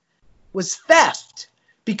place was theft,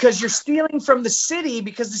 because you're stealing from the city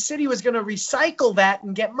because the city was going to recycle that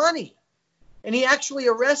and get money. And he actually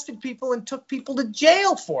arrested people and took people to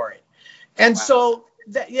jail for it. And so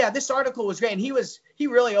this article was great. And he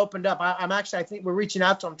really opened up. I think we're reaching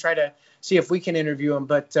out to him, try to see if we can interview him.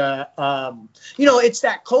 But, it's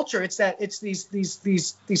that culture. It's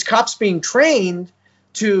these cops being trained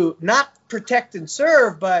to not protect and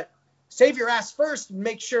serve, but save your ass first and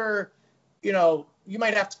make sure, you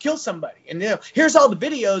might have to kill somebody. And here's all the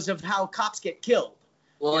videos of how cops get killed.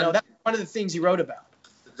 Well, that's one of the things he wrote about.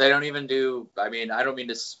 They don't even I don't mean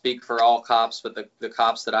to speak for all cops, but the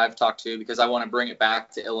cops that I've talked to, because I want to bring it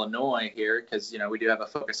back to Illinois here, because, we do have a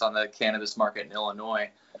focus on the cannabis market in Illinois.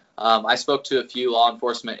 I spoke to a few law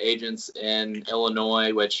enforcement agents in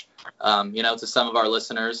Illinois, which, to some of our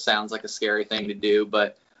listeners sounds like a scary thing to do,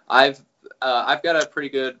 but I've got a pretty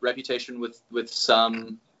good reputation with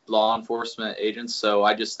some law enforcement agents, so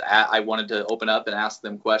I wanted to open up and ask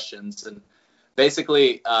them questions. And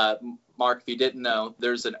basically, Mark, if you didn't know,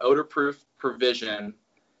 there's an odor-proof provision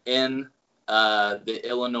in the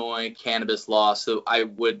Illinois cannabis law. So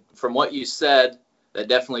from what you said, that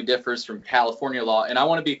definitely differs from California law. And I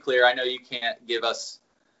want to be clear, I know you can't give us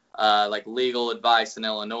legal advice in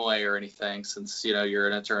Illinois or anything, since you're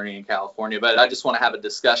an attorney in California, but I just want to have a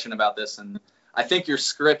discussion about this. And I think your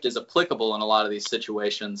script is applicable in a lot of these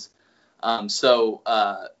situations. I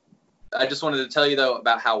just wanted to tell you, though,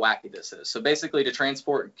 about how wacky this is. So basically, to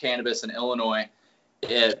transport cannabis in Illinois,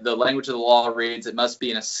 the language of the law reads, it must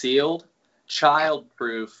be in a sealed,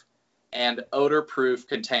 child-proof, and odor-proof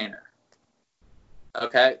container.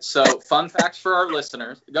 Okay, so fun fact for our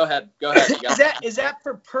listeners. Go ahead. Is that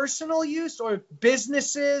for personal use or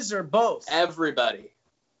businesses or both? Everybody.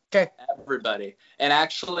 Okay. Everybody. And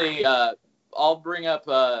actually, I'll bring up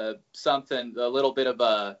something, a little bit of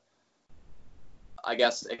a, I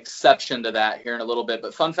guess, exception to that here in a little bit.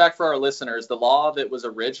 But fun fact for our listeners, the law that was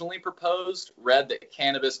originally proposed read that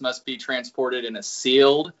cannabis must be transported in a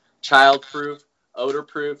sealed, child-proof,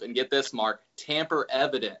 odor-proof, and get this, Mark,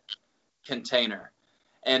 tamper-evident container.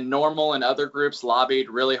 And NORML and other groups lobbied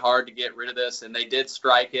really hard to get rid of this, and they did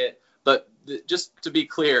strike it. But just to be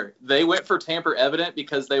clear, they went for tamper-evident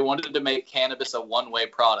because they wanted to make cannabis a one-way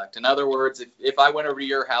product. In other words, if I went over to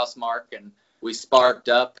your house, Mark, and we sparked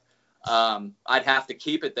up, I'd have to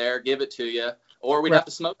keep it there, give it to you, or we'd have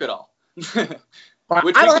to smoke it all. Which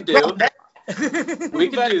we could do. We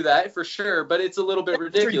could do that for sure, but it's a little bit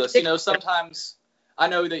ridiculous. You know, sometimes I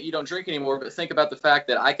know that you don't drink anymore, but think about the fact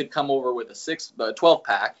that I could come over with a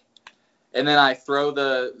 12-pack, and then I throw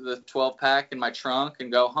the 12-pack in my trunk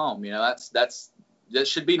and go home. You know, that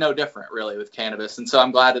should be no different, really, with cannabis. And so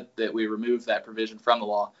I'm glad that we removed that provision from the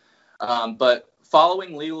law. But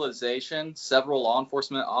following legalization, several law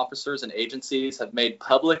enforcement officers and agencies have made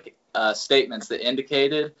public statements that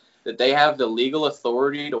indicated that they have the legal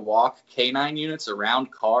authority to walk K9 units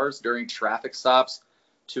around cars during traffic stops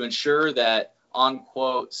to ensure that, on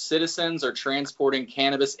quote, citizens are transporting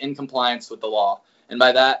cannabis in compliance with the law. And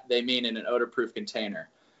by that, they mean in an odor-proof container.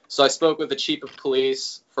 So I spoke with the chief of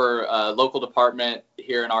police for a local department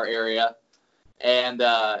here in our area, and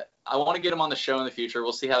I want to get him on the show in the future.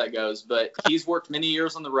 We'll see how that goes. But he's worked many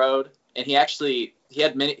years on the road, and he had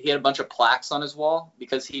a bunch of plaques on his wall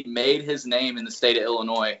because he made his name in the state of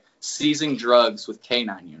Illinois seizing drugs with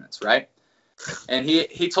K9 units, right? And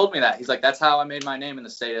he told me that. He's like, that's how I made my name in the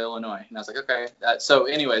state of Illinois. And I was like, okay. So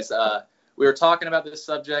anyways, we were talking about this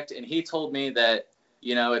subject, and he told me that,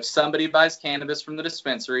 you know, if somebody buys cannabis from the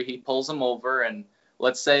dispensary, he pulls them over, and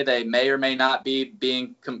let's say they may or may not be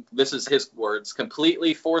being, this is his words,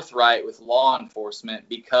 completely forthright with law enforcement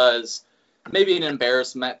because maybe an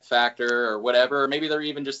embarrassment factor or whatever. Or maybe they're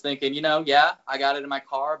even just thinking, you know, yeah, I got it in my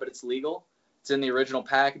car, but it's legal. It's in the original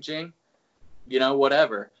packaging, you know,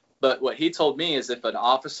 whatever. But what he told me is if an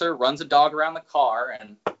officer runs a dog around the car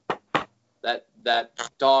and that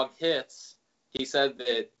dog hits, he said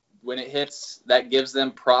that when it hits, that gives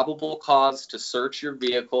them probable cause to search your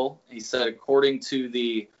vehicle. He said, according to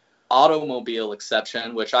the automobile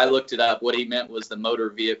exception, which I looked it up, what he meant was the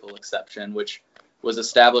motor vehicle exception, which was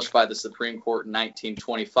established by the Supreme Court in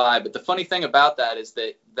 1925. But the funny thing about that is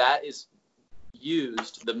that is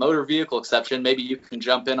used, the motor vehicle exception, maybe you can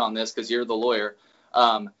jump in on this because you're the lawyer.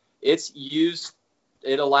 It's used,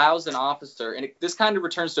 it allows an officer, and this kind of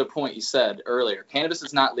returns to a point you said earlier. Cannabis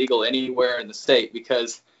is not legal anywhere in the state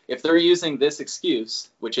because if they're using this excuse,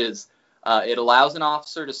 which is it allows an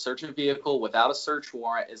officer to search a vehicle without a search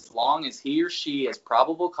warrant as long as he or she has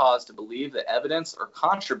probable cause to believe that evidence or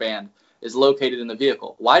contraband is located in the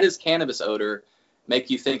vehicle. Why does cannabis odor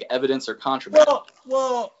make you think evidence or contraband?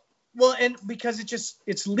 Well, and because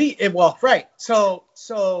right.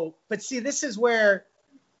 So, but see, this is where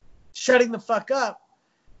shutting the fuck up,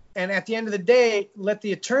 and at the end of the day, let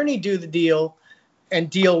the attorney do the deal and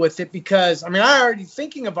deal with it, because, I mean, I'm already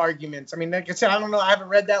thinking of arguments. I mean, like I said, I don't know, I haven't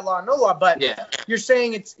read that law, no law, but yeah. You're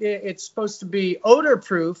saying it's supposed to be odor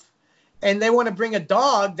proof, and they want to bring a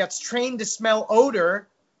dog that's trained to smell odor,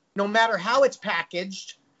 no matter how it's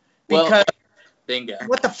packaged, because bingo.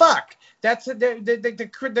 What the fuck? That's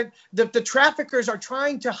the traffickers are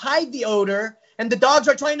trying to hide the odor, and the dogs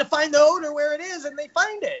are trying to find the odor where it is, and they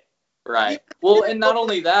find it. Right. Well, and not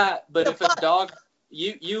only that, but if a dog,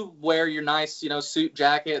 you wear your nice, suit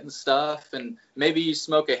jacket and stuff, and maybe you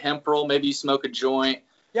smoke a hemp roll, maybe you smoke a joint,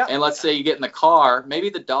 and let's say you get in the car, maybe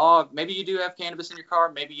you do have cannabis in your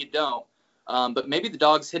car, maybe you don't, but maybe the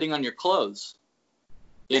dog's hitting on your clothes.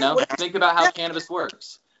 Think about how cannabis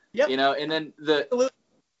works. Yep. And then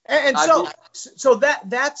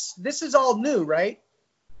this is all new, right?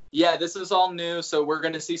 Yeah, this is all new, so we're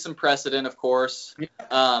going to see some precedent, of course.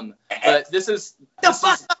 But this is that's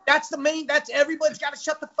everybody's got to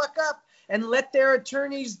shut the fuck up and let their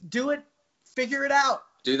attorneys do it, figure it out.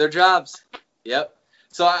 Do their jobs. Yep.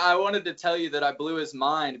 So I wanted to tell you that I blew his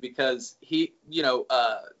mind because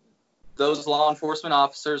those law enforcement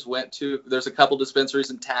officers there's a couple dispensaries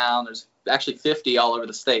in town. There's actually 50 all over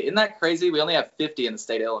the state. Isn't that crazy? We only have 50 in the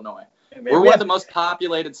state of Illinois. We're one of the most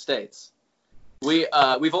populated states. We've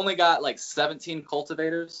only got like 17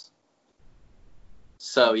 cultivators.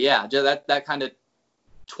 So yeah, that kind of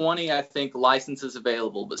 20, I think, licenses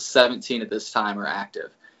available, but 17 at this time are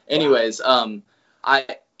active. Anyways, the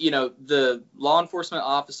law enforcement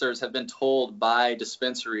officers have been told by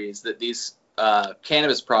dispensaries that these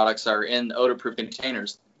cannabis products are in odor-proof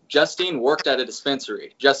containers. Justine worked at a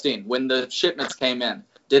dispensary. Justine, when the shipments came in,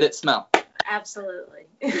 did it smell? Absolutely.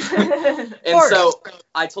 And so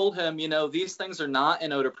I told him, these things are not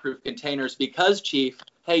in odor-proof containers because, Chief,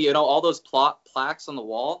 hey, all those plaques on the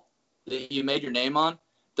wall that you made your name on,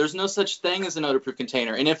 there's no such thing as an odor-proof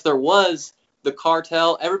container. And if there was, the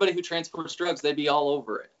cartel, everybody who transports drugs, they'd be all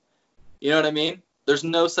over it. You know what I mean? There's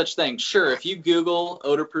no such thing. Sure, if you Google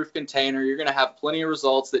odor-proof container, you're going to have plenty of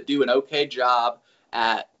results that do an okay job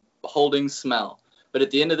at holding smell. But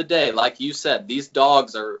at the end of the day, like you said, these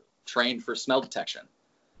dogs are trained for smell detection.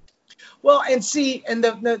 Well, and see, and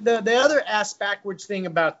the other ass backwards thing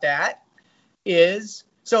about that is,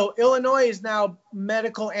 so Illinois is now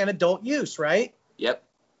medical and adult use, right? Yep.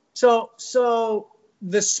 So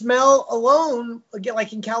the smell alone, again,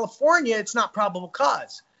 like in California, it's not probable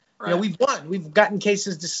cause. Right. We've won. We've gotten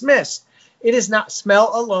cases dismissed. It is not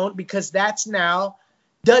smell alone because that now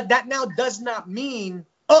does not mean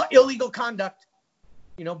illegal conduct.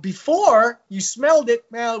 Before you smelled it,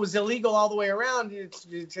 well, it was illegal all the way around. It's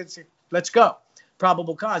let's go,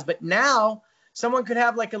 probable cause. But now someone could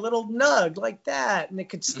have like a little nug like that, and it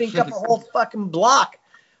could stink up a whole fucking block.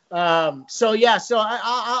 So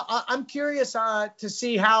I'm curious to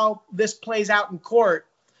see how this plays out in court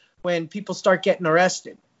when people start getting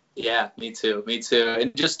arrested. Yeah, me too.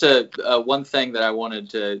 And just one thing that I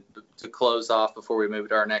wanted to close off before we move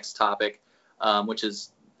to our next topic, which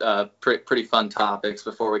is pretty fun topics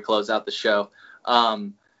before we close out the show.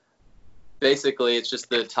 Basically, it's just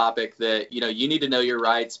the topic that, you need to know your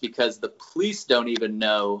rights because the police don't even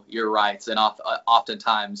know your rights. And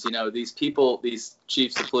oftentimes, these people, these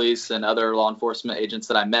chiefs of police and other law enforcement agents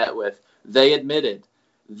that I met with, they admitted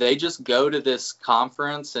they just go to this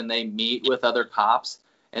conference and they meet with other cops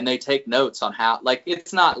and they take notes on how, like,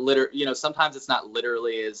 it's not sometimes it's not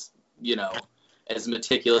literally as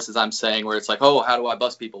meticulous as I'm saying, where it's like, oh, how do I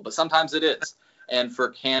bust people? But sometimes it is. And for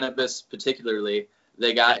cannabis particularly,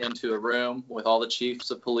 they got into a room with all the chiefs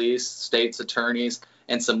of police, state's attorneys,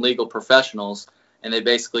 and some legal professionals, and they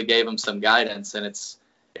basically gave them some guidance. And it's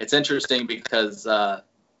interesting because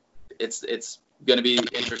it's going to be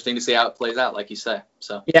interesting to see how it plays out, like you say.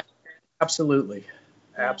 So yeah, absolutely.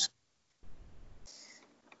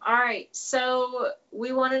 All right, so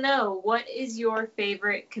we want to know, what is your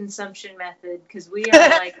favorite consumption method? Because we are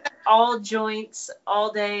like all joints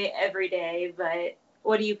all day, every day, but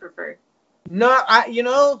what do you prefer? No,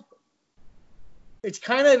 it's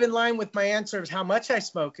kind of in line with my answer of how much I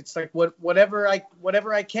smoke. It's like whatever I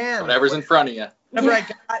can. Whatever's in front of you. Whatever I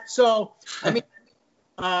got. So, I mean,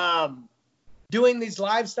 doing these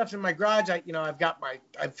live stuff in my garage, I've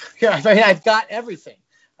got everything.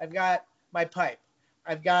 I've got my pipe.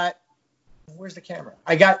 I've got, where's the camera?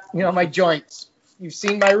 I got, my joints. You've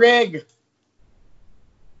seen my rig.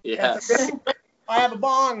 Yes. I have a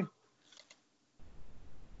bong.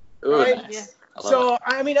 Ooh, right? nice. So,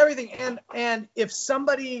 I mean, everything. And if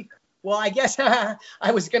somebody, well, I guess I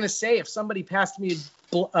was going to say, if somebody passed me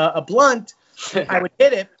a blunt, I would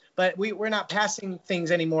hit it, but we're not passing things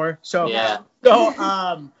anymore. So, yeah.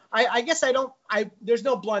 I guess there's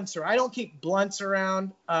no blunts around. I don't keep blunts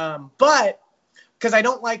around. But because I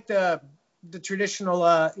don't like the traditional,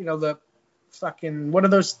 the fucking, what are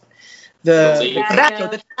those?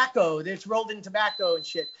 The tobacco that's rolled in tobacco and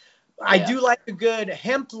shit. Yeah. I do like a good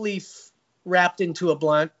hemp leaf wrapped into a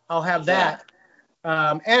blunt. I'll have that.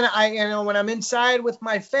 Yeah. And when I'm inside with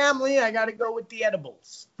my family, I got to go with the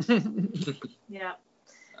edibles. Yeah.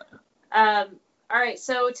 All right.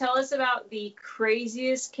 So tell us about the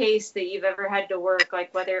craziest case that you've ever had to work,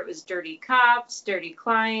 like whether it was dirty cops, dirty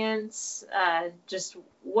clients, just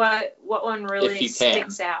what one really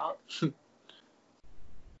sticks out.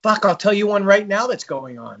 Fuck, I'll tell you one right now that's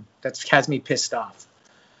going on that has me pissed off.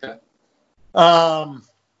 Okay.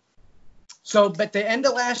 So, but the end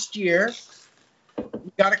of last year,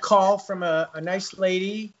 we got a call from a nice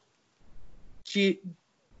lady. The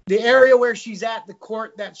area where she's at, the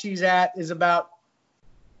court that she's at, is about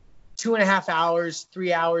 2.5 hours,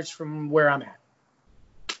 3 hours from where I'm at.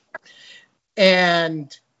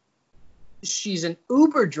 And she's an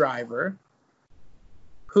Uber driver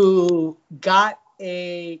who got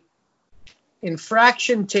a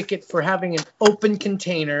infraction ticket for having an open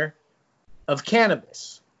container of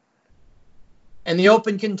cannabis. And the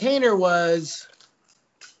open container was,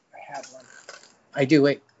 I had one. I do,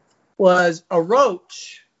 wait. Was a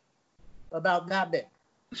roach about that big.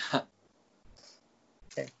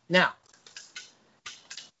 Okay. Now,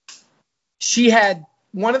 she had,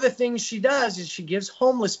 one of the things she does is she gives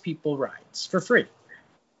homeless people rides for free.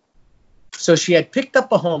 So she had picked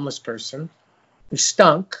up a homeless person who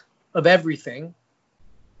stunk of everything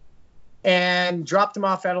and dropped him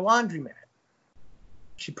off at a laundromat.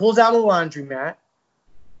 She pulls out a laundromat.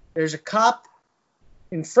 There's a cop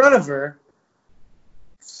in front of her,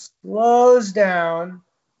 slows down,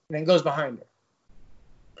 and then goes behind her.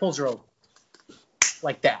 Pulls her over.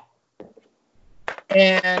 Like that.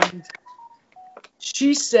 And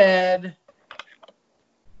she said,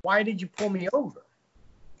 "Why did you pull me over?"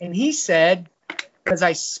 And he said, "Because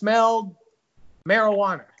I smelled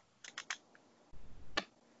marijuana."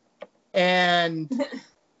 And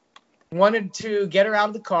wanted to get her out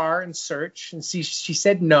of the car and search. And she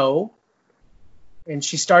said no. And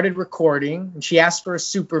she started recording. And she asked for a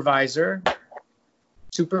supervisor.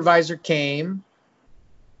 Supervisor came.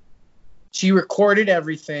 She recorded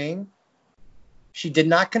everything. She did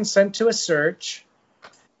not consent to a search.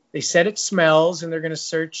 They said it smells, and they're going to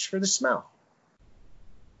search for the smell,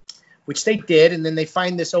 which they did. And then they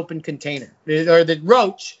find this open container, or the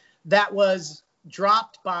roach that was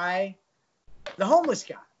dropped by the homeless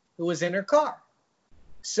guy who was in her car.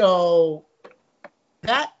 So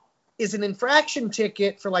that is an infraction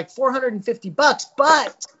ticket for like $450,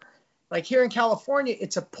 but like here in California,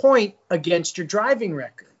 it's a point against your driving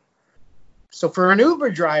record. So for an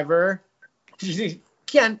Uber driver, you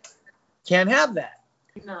can't have that.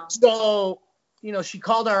 No. So, you know, she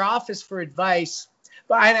called our office for advice.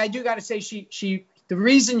 But I do got to say, the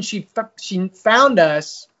reason she found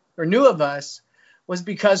us or knew of us was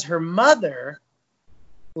because her mother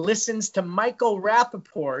listens to Michael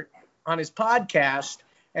Rappaport on his podcast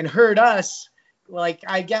and heard us, like,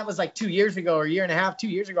 I guess it was like 2 years ago or a year and a half, 2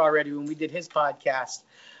 years ago already when we did his podcast.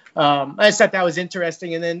 I just thought that was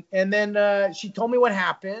interesting. And then she told me what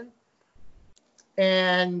happened.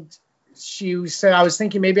 And she said, I was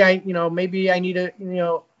thinking maybe I need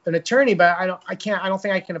an attorney, but I don't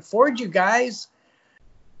think I can afford you guys.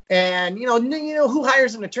 And, you know, who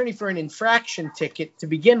hires an attorney for an infraction ticket to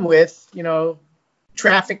begin with, you know,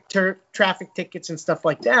 traffic tickets and stuff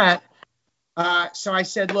like that. So I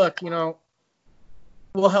said, look, you know,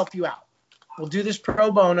 we'll help you out. We'll do this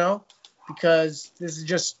pro bono because this is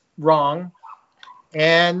just wrong,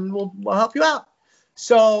 and we'll help you out.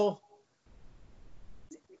 So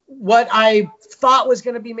what I thought was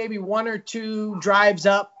going to be maybe 1 or 2 drives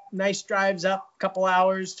up, nice drives up, a couple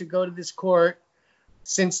hours to go to this court,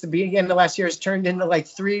 since the beginning of last year has turned into like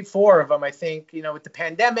 3-4 of them, I think, you know, with the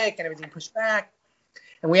pandemic and everything pushed back.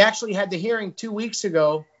 And we actually had the hearing 2 weeks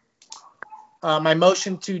ago, my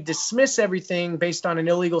motion to dismiss everything based on an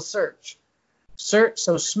illegal search.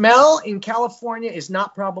 So smell in California is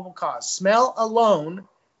not probable cause. Smell alone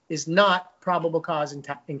is not probable cause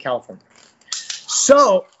in California.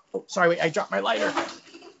 So, sorry, wait, I dropped my lighter.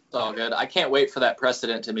 It's all good. I can't wait for that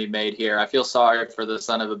precedent to be made here. I feel sorry for the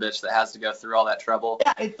son of a bitch that has to go through all that trouble.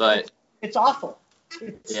 Yeah, it's awful.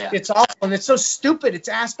 It's awful, and it's so stupid. It's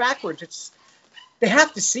ass backwards. They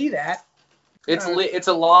have to see that. It's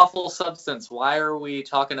a lawful substance. Why are we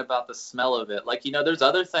talking about the smell of it? Like, you know, there's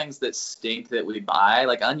other things that stink that we buy,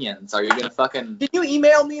 like onions. Are you gonna fucking? Did you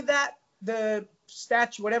email me the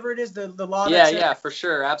statute, whatever it is, the law? Yeah, for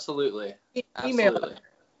sure, absolutely. Email.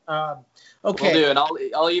 Okay. We'll do, and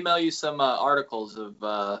I'll email you some articles of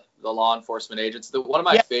the law enforcement agents. One of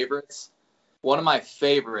my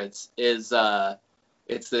favorites is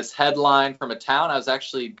it's this headline from a town I was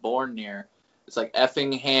actually born near. It's like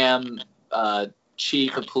Effingham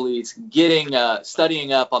chief of police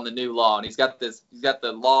studying up on the new law, and he's got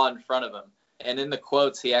the law in front of him, and in the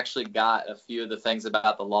quotes he actually got a few of the things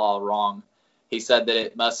about the law wrong. He said that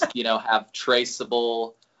it must, you know, have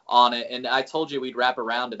traceable on it, and I told you we'd wrap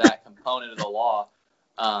around to that component of the law.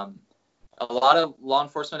 A lot of law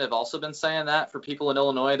enforcement have also been saying that for people in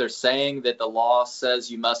Illinois. They're saying that the law says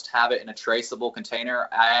you must have it in a traceable container.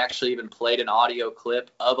 I actually even played an audio clip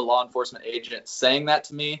of a law enforcement agent saying that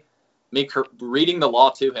to me reading the law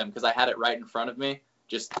to him because I had it right in front of me.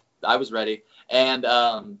 I was ready. And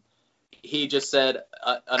he just said,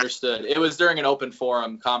 understood. It was during an open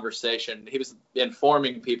forum conversation. He was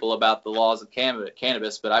informing people about the laws of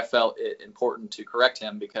cannabis, but I felt it important to correct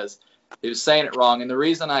him because he was saying it wrong. And the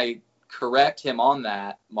reason I correct him on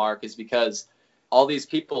that, Mark, is because all these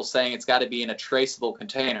people saying it's got to be in a traceable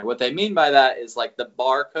container. What they mean by that is like the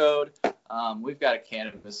barcode.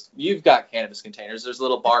 You've got cannabis containers. There's a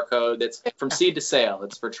little barcode that's from seed to sale.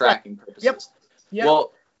 It's for tracking purposes. Yep.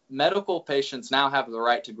 Well, medical patients now have the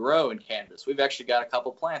right to grow in cannabis. We've actually got a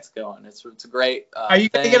couple plants going. It's a great Are you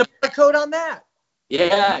going to thing. get a barcode on that?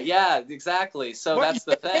 Yeah, exactly. So Well, that's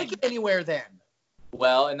you the can't thing. take it anywhere then.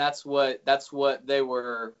 Well, and that's what they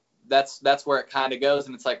were. That's where it kind of goes,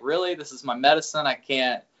 and it's like, really, this is my medicine. I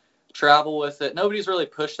can't travel with it. Nobody's really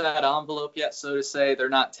pushed that envelope yet, so to say. They're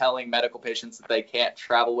not telling medical patients that they can't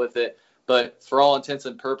travel with it, but for all intents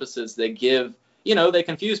and purposes, they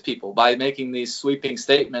confuse people by making these sweeping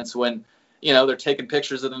statements when, they're taking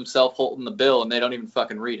pictures of themselves holding the bill and they don't even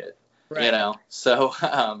fucking read it. Right. So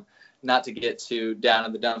not to get too down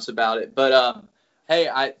in the dumps about it, but hey,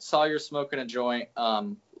 I saw you're smoking a joint.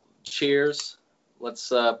 Cheers. Let's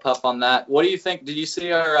puff on that. What do you think? Did you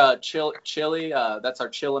see our chili? That's our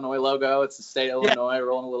Chillinois logo. It's the state of Illinois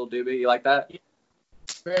rolling a little doobie. You like that?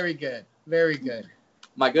 Very good. Very good.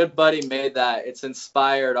 My good buddy made that. It's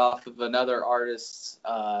inspired off of another artist's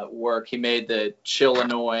work. He made the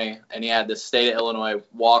Chillinois, and he had the state of Illinois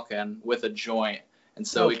walking with a joint. And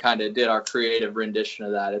so we kind of did our creative rendition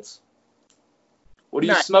of that. What are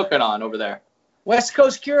you smoking on over there? West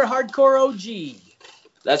Coast Cure Hardcore OG.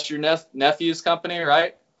 That's your nephew's company,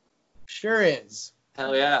 right? Sure is.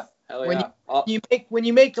 Hell yeah. When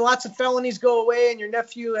you make lots of felonies go away and your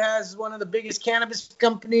nephew has one of the biggest cannabis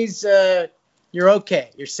companies, you're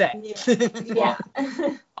okay. You're set. Yeah.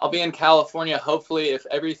 I'll be in California. Hopefully, if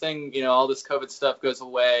everything, all this COVID stuff goes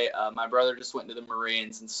away. My brother just went into the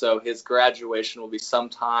Marines, and so his graduation will be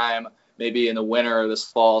sometime maybe in the winter or this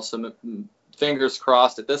fall. So fingers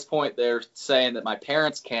crossed. At this point, they're saying that my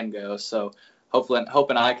parents can go. So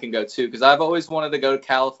hoping I can go too, because I've always wanted to go to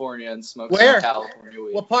California and smoke some California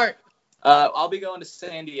weed. What part? I'll be going to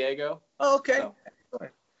San Diego. Oh, okay. So,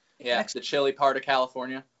 yeah, the chilly part of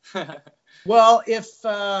California. Well, if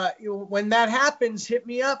when that happens, hit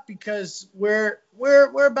me up, because we're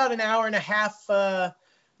about an hour and a half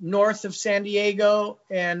north of San Diego,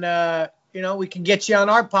 and we can get you on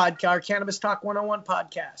our podcast, our Cannabis Talk 101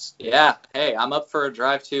 podcast. Yeah, hey, I'm up for a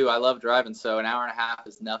drive too. I love driving, so an hour and a half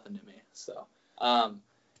is nothing to me. So,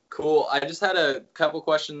 cool. I just had a couple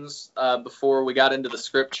questions before we got into the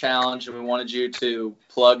script challenge, and we wanted you to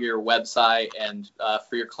plug your website and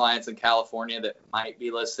for your clients in California that might be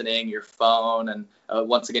listening, your phone, and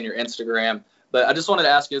once again, your Instagram. But I just wanted to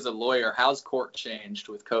ask you, as a lawyer, how's court changed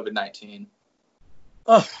with COVID-19?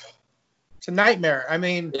 Oh, it's a nightmare. I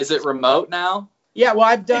mean, is it remote now? Yeah,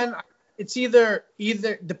 well, it's either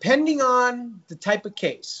depending on the type of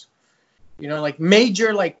case, like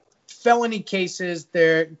major, like felony cases,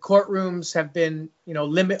 their courtrooms have been,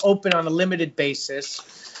 open on a limited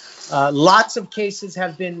basis. Lots of cases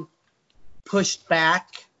have been pushed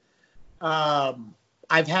back. I've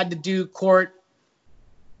had to do court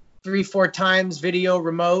 3-4 times, video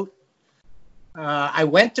remote. I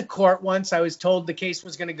went to court once. I was told the case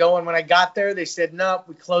was going to go, and when I got there, they said, no,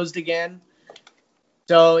 we closed again.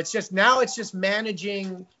 So it's just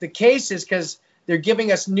managing the cases, because they're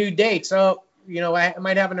giving us new dates. So, I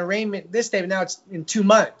might have an arraignment this day, but now it's in 2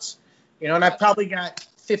 months, and I've probably got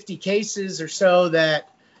 50 cases or so that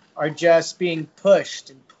are just being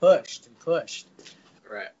pushed and pushed and pushed.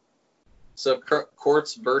 Right. So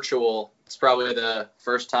court's virtual. It's probably the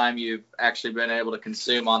first time you've actually been able to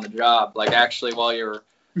consume on the job, like actually while you're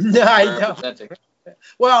representing.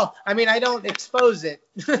 Well, I mean, I don't expose it.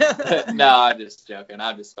 No, I'm just joking.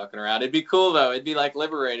 I'm just fucking around. It'd be cool though. It'd be like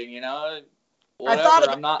liberating,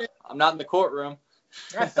 Whatever. I'm not in the courtroom.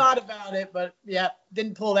 I thought about it, but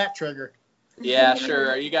didn't pull that trigger. Yeah,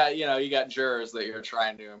 sure. You got jurors that you're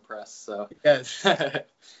trying to impress. So yes.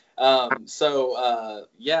 On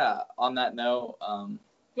that note.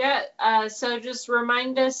 So just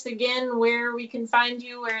remind us again where we can find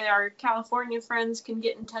you, where our California friends can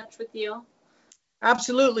get in touch with you.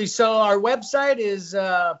 Absolutely. So our website is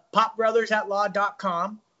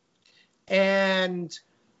popbrothersatlaw.com, and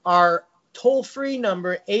our toll-free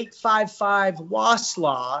number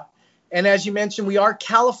 855-WASLAW. And as you mentioned, we are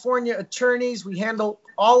California attorneys. We handle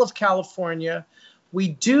all of California. We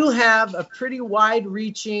do have a pretty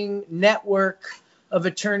wide-reaching network of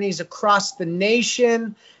attorneys across the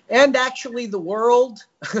nation and actually the world,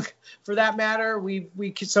 for that matter. We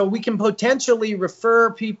can potentially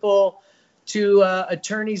refer people to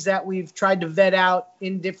attorneys that we've tried to vet out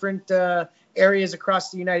in different areas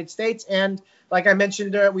across the United States. And like I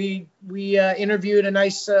mentioned, we interviewed a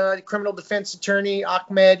nice criminal defense attorney,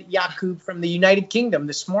 Ahmed Yaqub, from the United Kingdom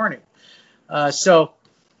this morning. So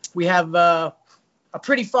we have a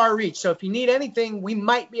pretty far reach. So if you need anything, we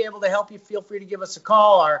might be able to help you. Feel free to give us a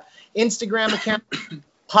call. Our Instagram account,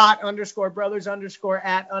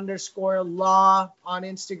 pot_brothers_at_law on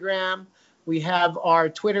Instagram. We have our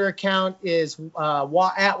Twitter account is at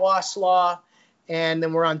WASLaw, and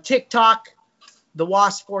then we're on TikTok, the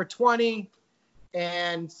WAS 420,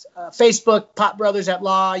 and Facebook, Pot Brothers at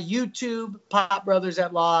Law, YouTube, Pot Brothers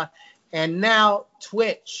at Law, and now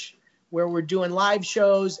Twitch, where we're doing live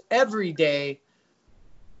shows every day.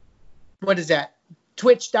 What is that?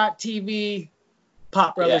 Twitch.tv,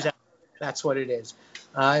 Pot Brothers. Yeah. That's what it is.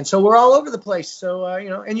 And so we're all over the place. So,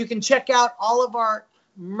 and you can check out all of our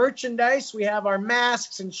merchandise. We have our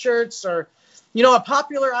masks and shirts. Or, a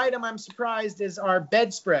popular item, I'm surprised, is our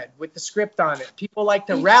bedspread with the script on it. People like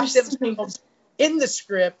to wrap themselves in the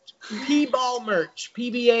script. P-Ball merch,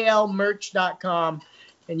 PBAL merch.com.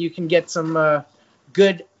 And you can get some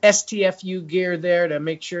good STFU gear there to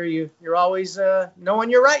make sure you're always knowing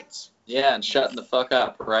your rights. Yeah, and shutting the fuck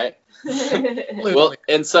up, right? Absolutely. Well,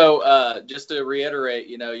 and so just to reiterate,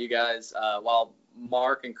 you guys, while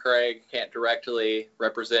Mark and Craig can't directly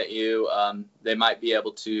represent you, they might be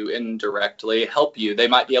able to indirectly help you. They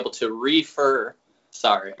might be able to refer.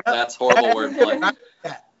 Sorry, that's horrible wordplay.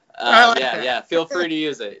 Yeah. Feel free to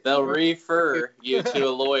use it. They'll refer you to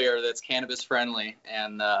a lawyer that's cannabis friendly,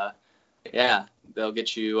 and they'll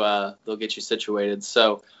get you situated.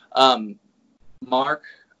 So, Mark,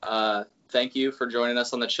 thank you for joining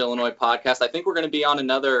us on the Chillinois podcast. I think we're going to be on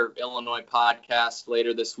another Illinois podcast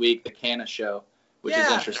later this week, the Canna Show, which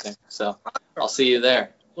is interesting. So I'll see you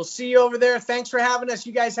there. We'll see you over there. Thanks for having us.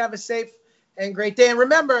 You guys have a safe and great day. And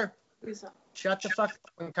remember, shut the fuck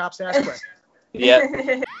up when cops ask questions.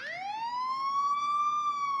 Yeah.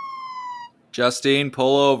 Justine,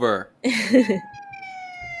 pull over.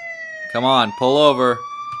 Come on, pull over.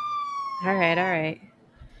 All right.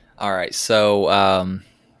 All right, so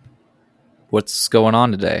what's going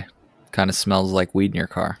on today? Kind of smells like weed in your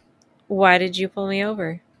car. Why did you pull me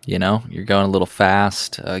over? You're going a little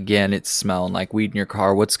fast. Again, it's smelling like weed in your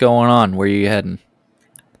car. What's going on? Where are you heading?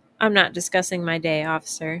 I'm not discussing my day,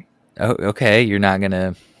 officer. Oh, okay. You're not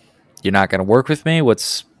gonna work with me?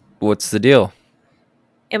 What's the deal?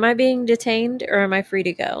 Am I being detained or am I free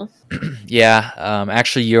to go? Yeah,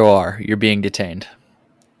 actually you are. You're being detained.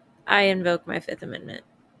 I invoke my Fifth Amendment.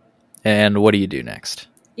 And what do you do next?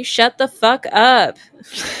 You shut the fuck up.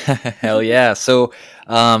 Hell yeah. So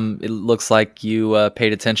it looks like you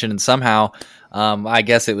paid attention, and somehow I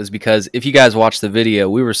guess it was because if you guys watched the video,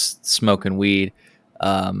 we were smoking weed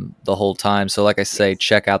the whole time. So like I say,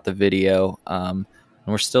 check out the video. And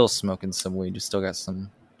we're still smoking some weed. We still got some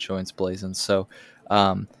joints blazing. So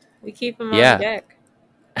we keep them on deck.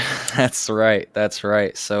 That's right.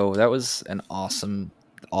 So that was an awesome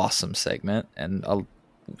segment, and I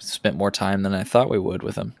spent more time than I thought we would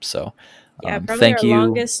with him. So probably thank our you.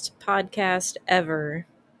 Longest podcast ever.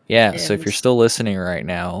 Yeah, so if you're still listening right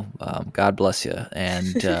now, God bless you.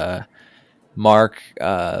 And Mark,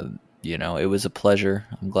 it was a pleasure.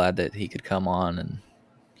 I'm glad that he could come on, and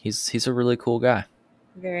he's a really cool guy.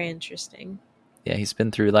 Very interesting. Yeah, he's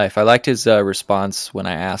been through life. I liked his response when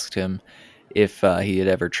I asked him if he had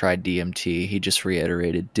ever tried DMT. He just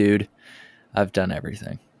reiterated, dude, I've done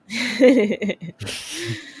everything.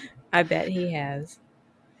 I bet he has.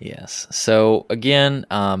 Yes. So again,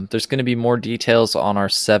 there's going to be more details on our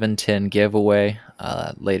 710 giveaway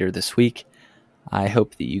later this week. I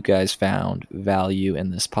hope that you guys found value in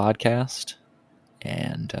this podcast,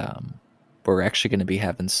 and we're actually going to be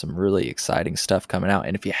having some really exciting stuff coming out.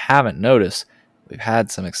 And if you haven't noticed, we've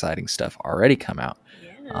had some exciting stuff already come out.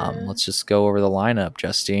 Yeah. Let's just go over the lineup.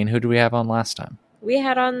 Justine, who did we have on last time? We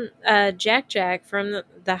had on Jack from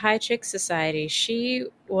the High Chick Society. She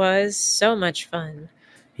was so much fun.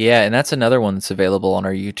 Yeah, and that's another one that's available on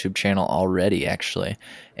our YouTube channel already, actually.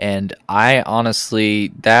 And I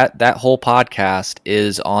honestly, that whole podcast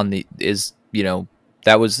is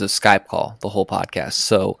that was the Skype call, the whole podcast.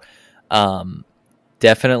 So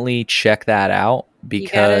definitely check that out, because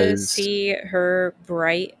you gotta see her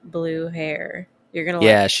bright blue hair. You're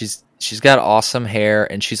gonna she's got awesome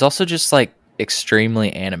hair, and she's also just like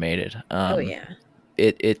extremely animated.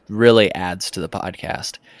 It really adds to the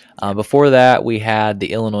podcast. Before that, we had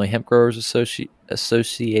the Illinois Hemp Growers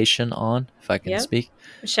Association on, if I can speak.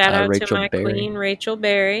 Shout out Rachel to my Berry. queen, Rachel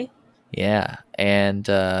Berry. Yeah, and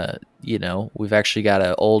we've actually got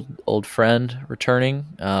an old friend returning,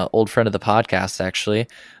 old friend of the podcast actually.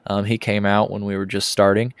 He came out when we were just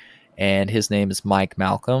starting, and his name is Mike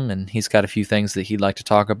Malcolm, and he's got a few things that he'd like to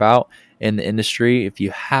talk about in the industry. If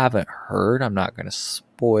you haven't heard, I'm not going to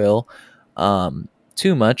spoil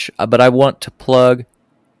too much, but I want to plug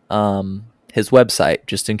his website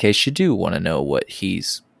just in case you do want to know what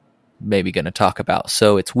he's maybe going to talk about.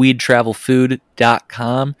 So it's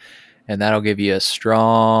weedtravelfood.com, and that'll give you a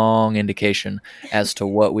strong indication as to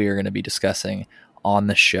what we are going to be discussing on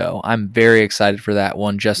the show. I'm very excited for that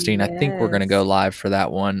one, Justine. I think we're going to go live for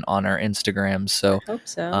that one on our Instagram. So, I hope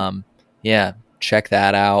so. yeah, check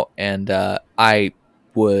that out. And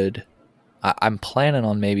I'm planning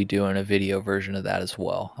on maybe doing a video version of that as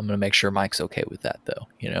well. I'm going to make sure Mike's okay with that, though.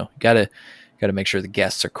 You know, gotta make sure the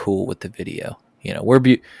guests are cool with the video. You know,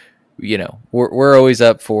 we're always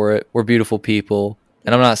up for it. We're beautiful people,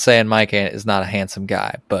 and I'm not saying Mike is not a handsome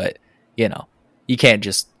guy, but you know, you can't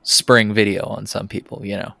just spring video on some people.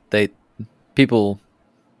 You know,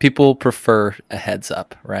 people prefer a heads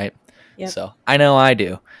up, right? Yep. So I know I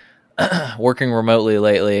do. Working remotely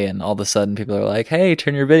lately, and all of a sudden people are like, "Hey,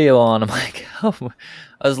 turn your video on." I'm like, "Oh,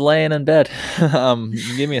 I was laying in bed.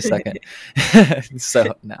 Give me a second."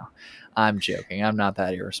 So no, I'm joking. I'm not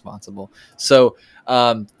that irresponsible. So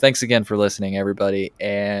thanks again for listening, everybody.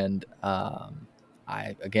 And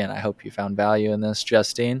I hope you found value in this,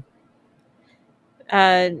 Justine.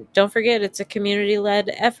 Don't forget, it's a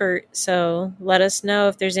community-led effort. So let us know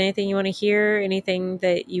if there's anything you want to hear, anything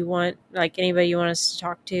that you want, like anybody you want us to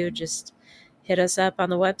talk to, just hit us up on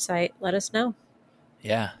the website. Let us know.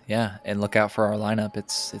 Yeah. And look out for our lineup.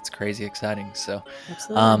 It's crazy exciting. So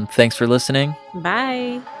Absolutely. thanks for listening.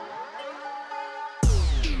 Bye.